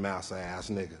yes-mouse ass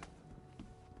nigga.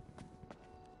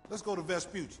 Let's go to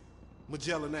Vespucci,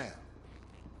 Magellan Ave.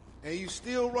 And you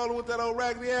still rolling with that old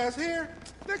raggedy ass hair?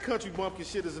 That country bumpkin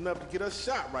shit is enough to get us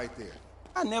shot right there.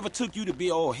 I never took you to be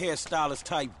old hairstylist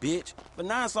type bitch, but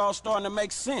now it's all starting to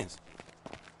make sense.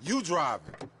 You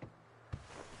driving.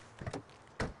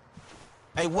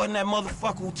 Hey, wasn't that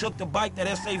motherfucker who took the bike, that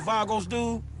S.A. Vagos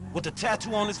dude? With the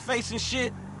tattoo on his face and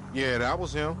shit? Yeah, that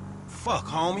was him. Fuck,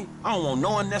 homie. I don't want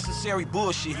no unnecessary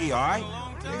bullshit here, all right?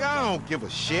 Nigga, I don't give a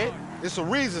shit. It's a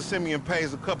reason Simeon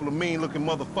pays a couple of mean-looking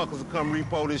motherfuckers to come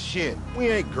repo this shit. We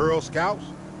ain't Girl Scouts.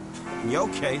 In your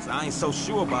case, I ain't so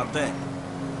sure about that.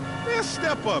 Man,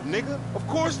 step up, nigga. Of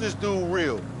course this dude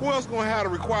real. Who else gonna have the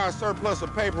required surplus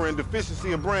of paper and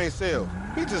deficiency of brain cells?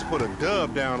 He just put a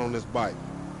dub down on this bike.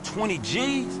 20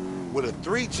 G's? With a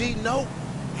 3G note?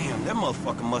 Damn, that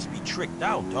motherfucker must be tricked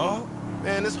out, dog.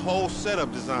 Man, this whole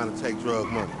setup designed to take drug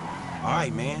money. All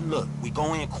right, man, look, we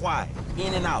go in quiet.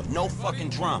 In and out, no fucking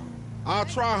drama. I'll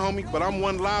try, homie, but I'm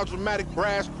one loud, dramatic,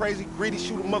 brass, crazy, greedy,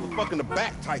 shoot a motherfucker in the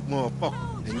back type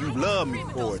motherfucker. And you love me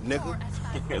for it, nigga.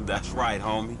 That's right,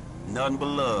 homie. Nothing but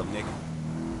love, nigga.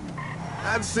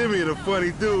 That Simeon a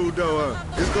funny dude, though.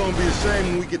 It's gonna be a shame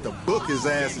when we get to book his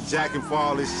ass and jack him for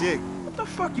all this shit. What the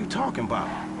fuck you talking about?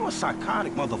 You a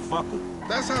psychotic motherfucker.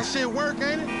 That's how shit work,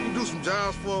 ain't it? You do some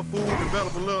jobs for a fool,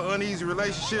 develop a little uneasy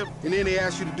relationship, and then they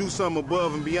ask you to do something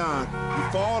above and beyond.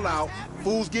 You fall out,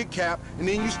 fools get capped, and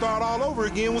then you start all over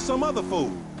again with some other fool.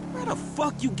 Where the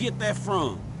fuck you get that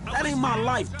from? That ain't my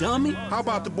life, dummy. How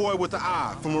about the boy with the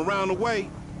eye from around the way?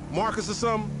 Marcus or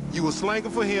something? You was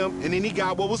slanging for him, and then he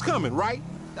got what was coming, right?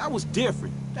 That was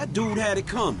different. That dude had it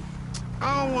coming.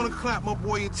 I don't want to clap my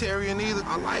boy Itarian either.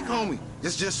 I like homie.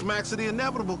 This just smacks of the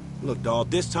inevitable. Look, dawg,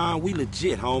 this time we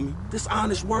legit, homie. This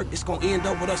honest work is gonna end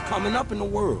up with us coming up in the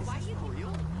world.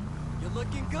 You're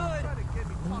looking good.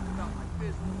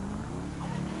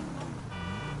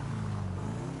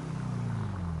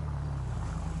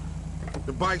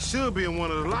 The bike should be in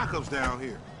one of the lockups down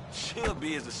here. Should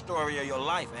be is the story of your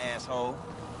life, asshole.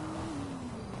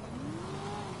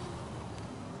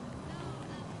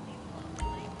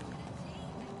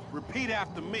 Repeat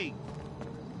after me.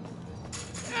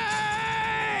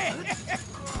 Hey! I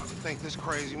think this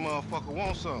crazy motherfucker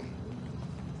wants something.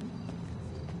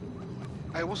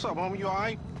 Hey, what's up, homie? You all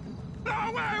right?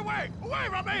 No, wait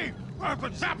from me! For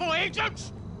example,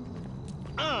 agents?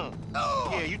 Yeah,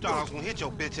 you thought I was gonna hit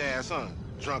your bitch ass, huh?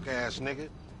 Drunk ass nigga.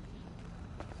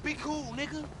 Be cool,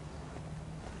 nigga.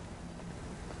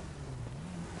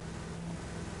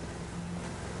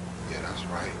 Yeah, that's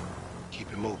right.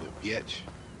 Keep it moving, bitch.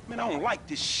 Man, I don't like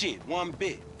this shit one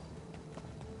bit.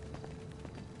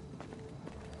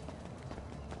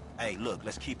 Hey, look,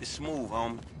 let's keep it smooth,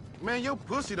 homie. Man, your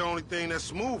pussy the only thing that's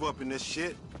smooth up in this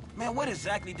shit. Man, what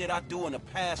exactly did I do in a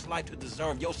past life to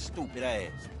deserve your stupid ass?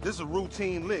 This a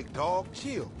routine lick, dog.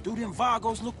 Chill. Do them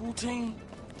Vagos look routine?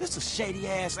 This a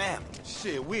shady-ass alley.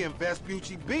 Shit, we in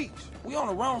Vespucci Beach. We on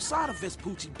the wrong side of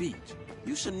Vespucci Beach.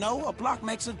 You should know a block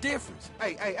makes a difference.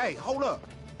 Hey, hold up.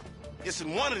 It's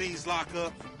in one of these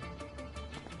lockups.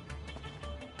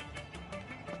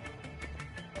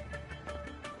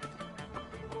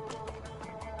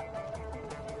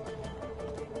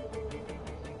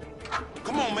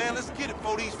 Come on, man, let's get it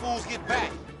before these fools get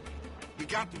back. It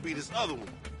got to be this other one.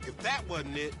 If that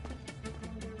wasn't it...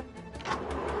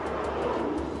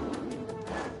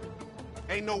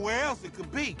 ain't nowhere else it could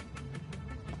be.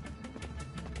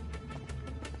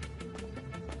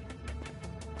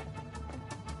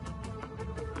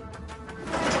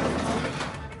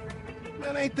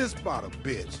 Man, ain't this about a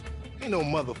bitch? Ain't no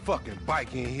motherfucking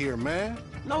bike in here, man.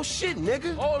 No shit,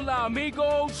 nigga. Hola,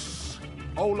 amigos.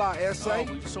 Hola, S.A.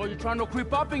 Oh, we saw you trying to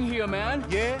creep up in here, man.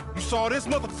 Yeah? You saw this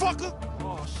motherfucker?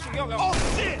 Oh, shit. Oh,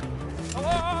 shit!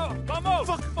 Come on!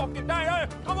 Fucking down!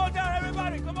 Come on down,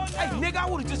 everybody! Come on down! Hey, nigga, I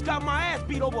would've just got my ass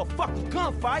beat over a fucking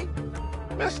gunfight.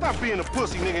 Man, stop being a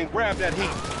pussy, nigga, and grab that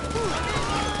heat.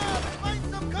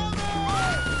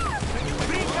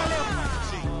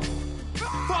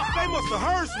 Fuck, they must have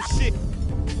heard some shit.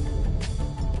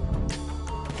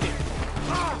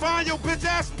 Find your bitch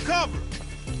ass some cover.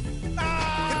 Hit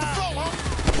the floor, huh?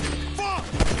 Fuck!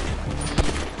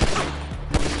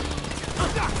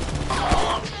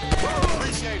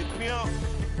 Appreciate it, pimp.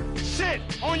 Shit,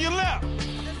 on your left.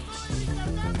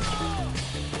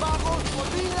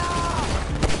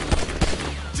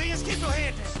 Jeans, keep your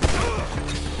head down.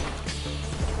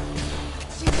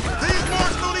 These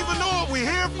marks don't even know what we're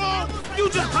here for. You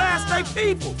just blast they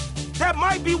people. That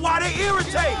might be why they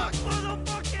irritate.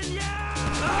 Motherfucking yeah!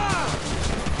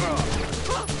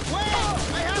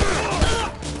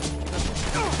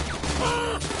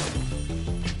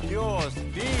 Dios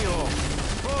mío.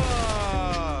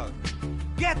 Fuck.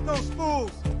 Get those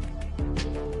fools.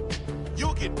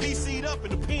 You'll get PC'd up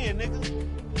in the pen, nigga.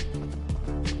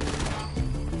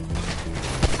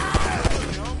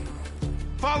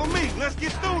 Follow me. Let's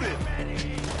get through this.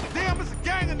 Damn, it's a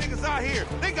gang of niggas out here.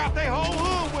 They got their whole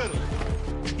hood with them.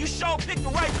 You sure picked the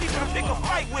right people to pick a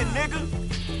fight with, nigga.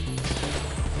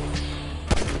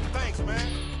 Thanks, man.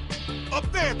 Up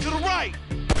there, to the right.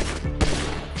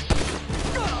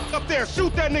 Up there,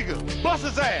 shoot that nigga. Bust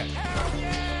his ass. Hell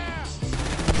yeah!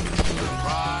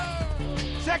 Right.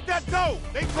 Check that door.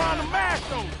 They trying to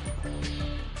mash on us.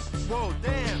 Whoa,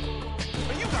 damn.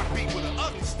 Man, you got beat with an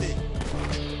ugly stick.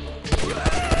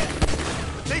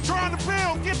 They trying to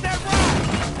build. Get that rock.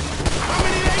 How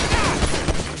many they got?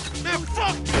 Man,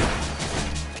 fuck you.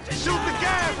 Shoot the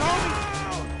gas, homie.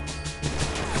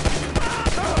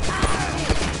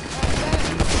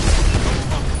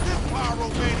 This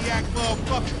pyromaniac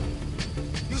motherfucker.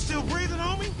 You still breathing,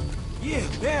 homie? Yeah,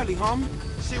 barely, homie.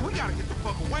 Shit, we gotta get the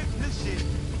fuck away from this shit.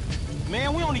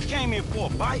 Man, we only came in for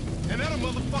a bite. And that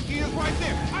motherfucker is right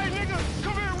there. Hey, nigga,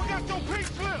 come here. We got your pink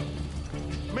slip.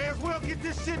 May as well get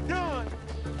this shit done.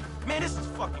 Man, this is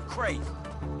fucking crazy.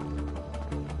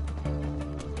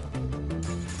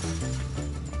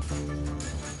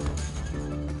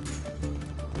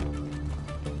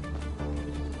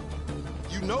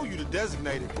 You know you the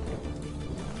designated.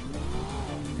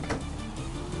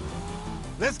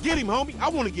 Let's get him, homie. I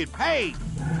want to get paid.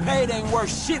 Paid ain't worth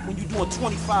shit when you doing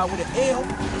 25 with an L.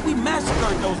 We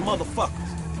massacred those motherfuckers.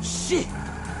 Shit.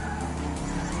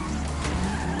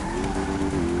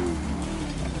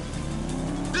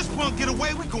 This punk get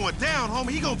away, we going down, homie.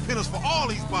 He gonna pin us for all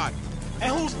these bodies.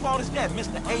 And whose fault is that,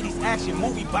 Mr. 80s action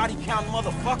movie body count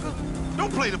motherfucker?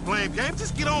 Don't play the blame game.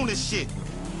 Just get on this shit.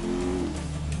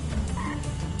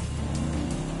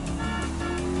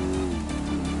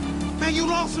 Man, you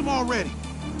lost him already.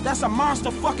 That's a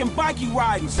monster fucking bike you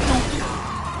riding, stupid.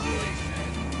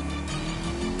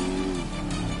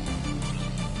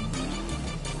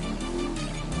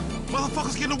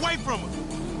 Motherfucker's getting away from us.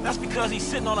 That's because he's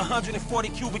sitting on 140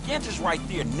 cubic inches right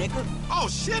there, nigga. Oh,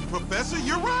 shit, Professor,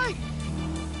 you're right.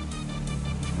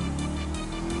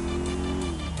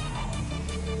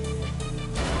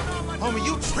 Homie,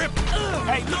 you tripping.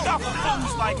 Hey, look out for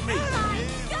fools like me.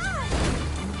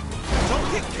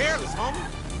 Don't get careless, homie.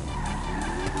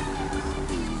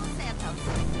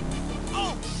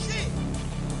 Oh, shit!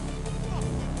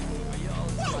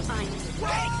 Whoa!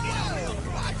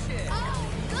 Watch it! Oh,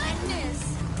 goodness!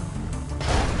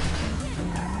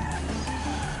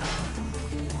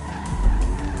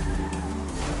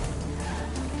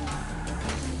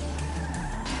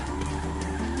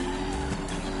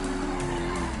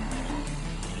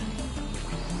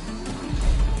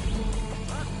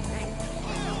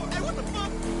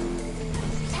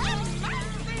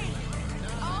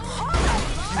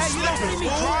 you don't see me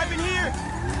driving here?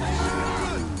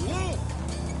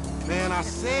 Man, I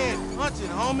said punch it,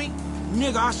 homie.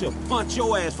 Nigga, I should punch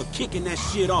your ass for kicking that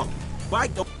shit off.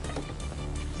 Bike the...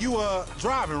 You,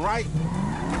 driving, right?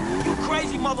 You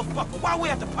crazy motherfucker. Why we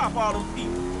have to pop all them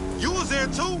people? You was there,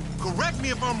 too. Correct me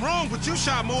if I'm wrong, but you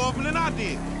shot more of them than I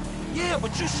did. Yeah,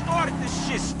 but you started this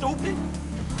shit, stupid.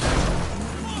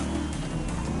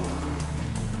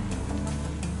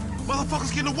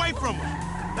 Motherfucker's getting away from him.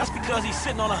 That's because he's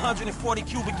sitting on 140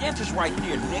 cubic inches right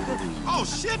here, nigga. Oh,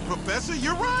 shit, Professor,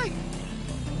 you're right.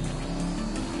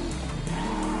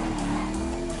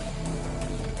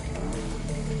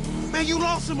 Man, you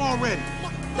lost him already.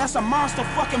 That's a monster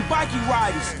fucking bike you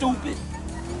riding, stupid.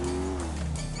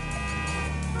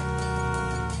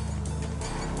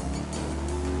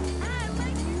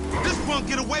 This punk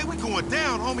get away, we going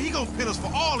down, homie. He gonna pin us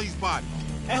for all these bodies.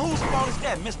 And whose fault is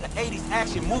that, Mr. 80s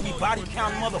action movie body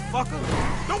count motherfucker?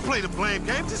 Don't play the blame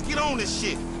game, just get on this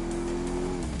shit.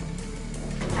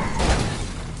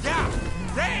 Yeah,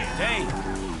 damn. Damn.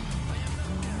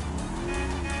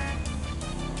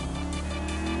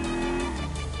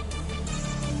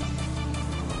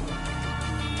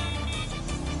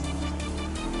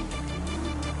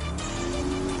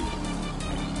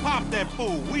 Pop that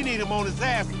fool. We need him on his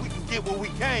ass so we can get what we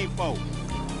came for.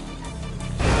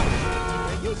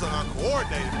 Man, you's an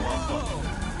uncoordinated motherfucker.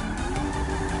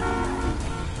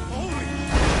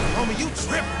 Homie, you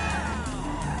tripping.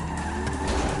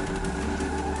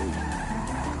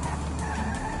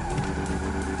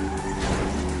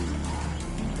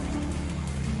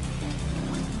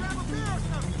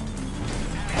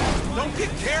 Don't get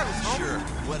careless, homie. Sure,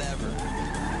 whatever.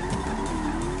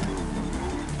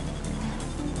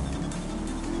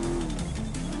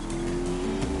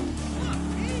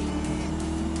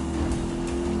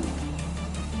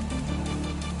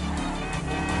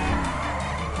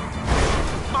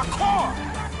 My car!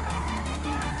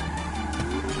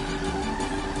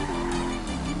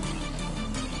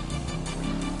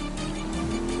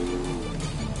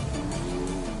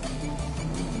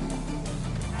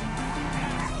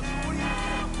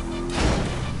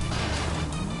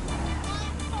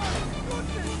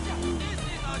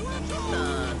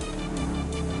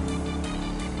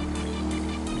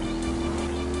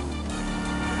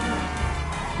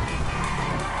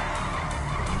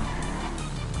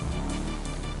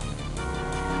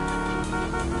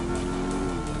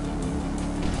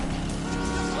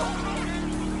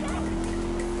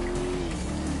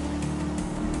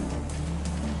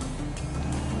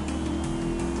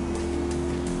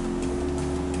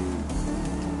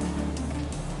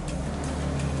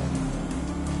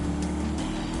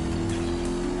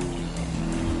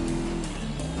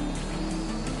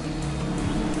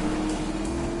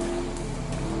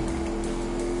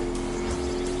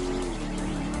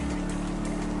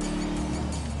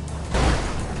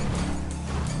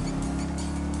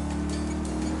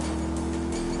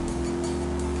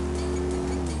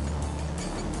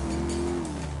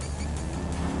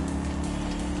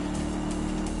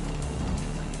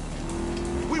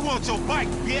 We want your bike,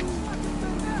 bitch.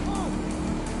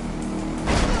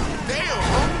 Damn,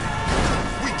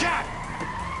 homie. We got it.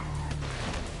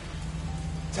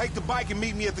 Take the bike and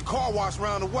meet me at the car wash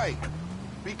round the way.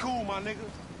 Be cool, my nigga.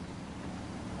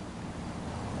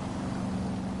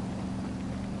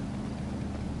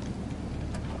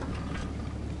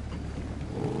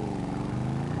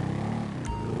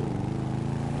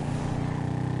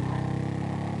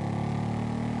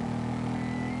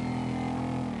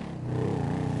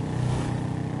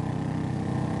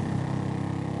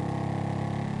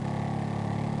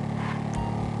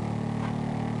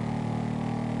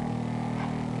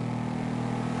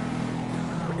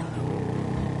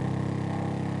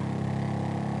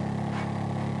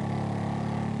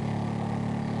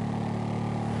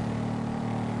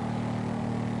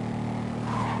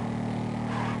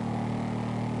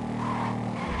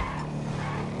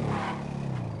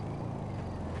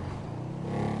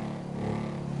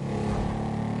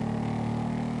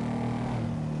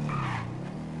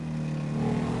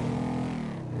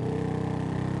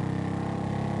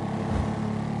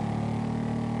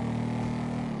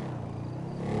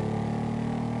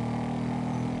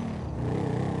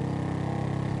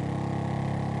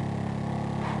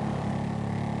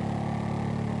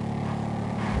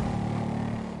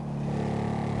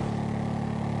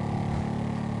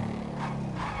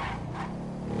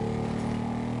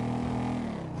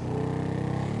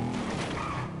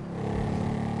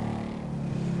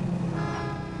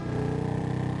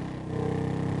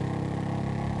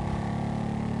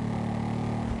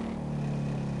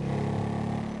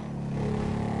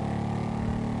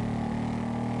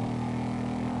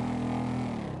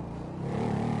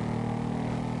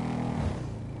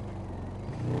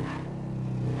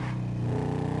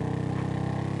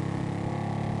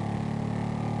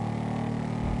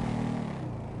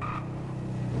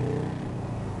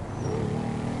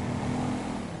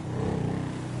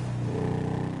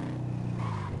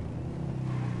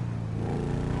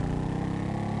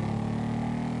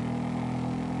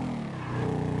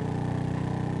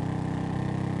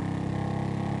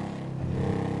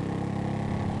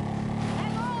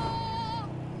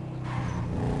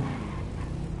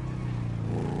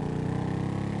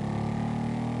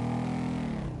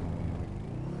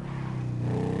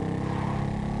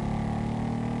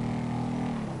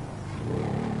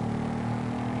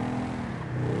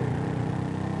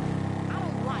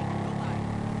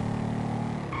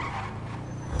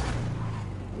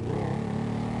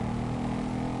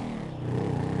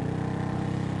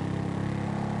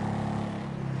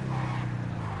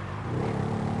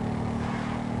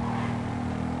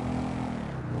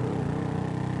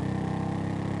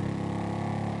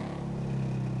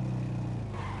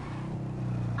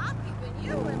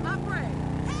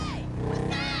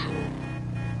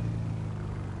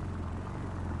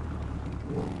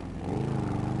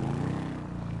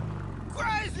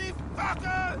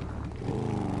 motherfucker!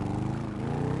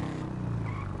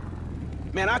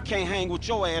 Man, I can't hang with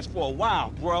your ass for a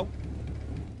while, bro.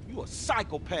 You a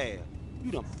psychopath.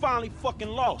 You done finally fucking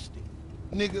lost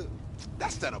it. Nigga,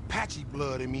 that's that Apache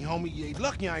blood in me, homie. You ain't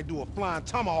lucky I ain't do a flying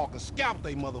tomahawk and scalp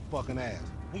they motherfucking ass.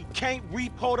 We can't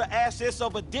repo the assets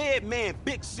of a dead man,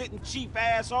 big sitting chief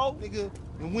asshole. Nigga,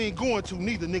 and we ain't going to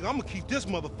neither, nigga. I'm gonna keep this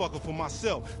motherfucker for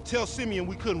myself. Tell Simeon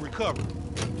we couldn't recover.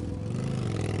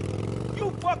 You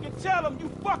fucking tell him, you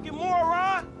fucking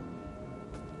moron!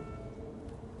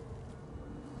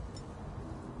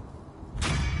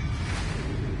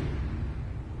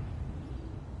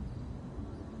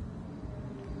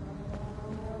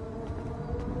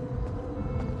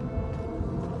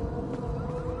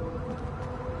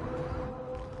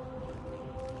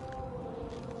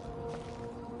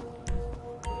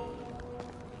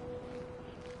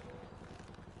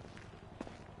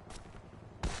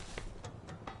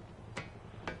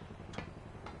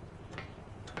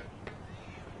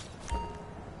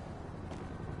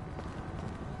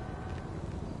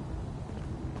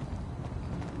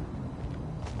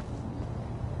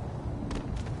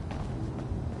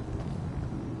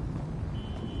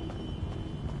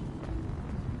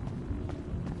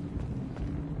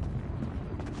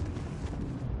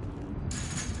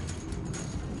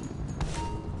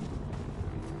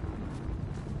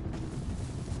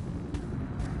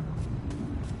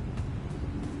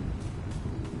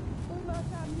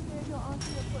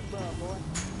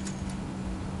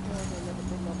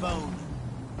 Phone.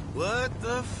 What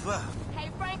the fuck?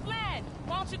 Hey, Franklin,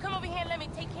 why don't you come over here and let me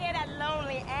take care of that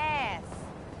lonely ass?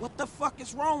 What the fuck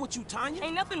is wrong with you, Tanya?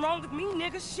 Ain't nothing wrong with me,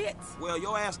 nigga. Shit. Well,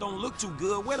 your ass don't look too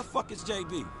good. Where the fuck is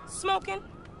JB? Smoking.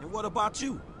 And what about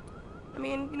you? I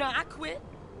mean, you know, I quit.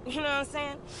 You know what I'm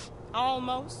saying?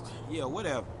 Almost. Yeah,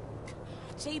 whatever.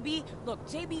 JB, look,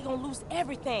 JB gonna lose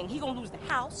everything. He gonna lose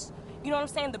the house. You know what I'm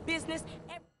saying? The business.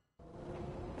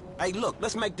 Hey, look,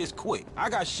 let's make this quick.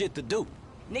 I got shit to do.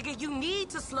 Nigga, you need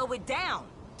to slow it down.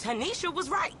 Tanisha was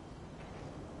right.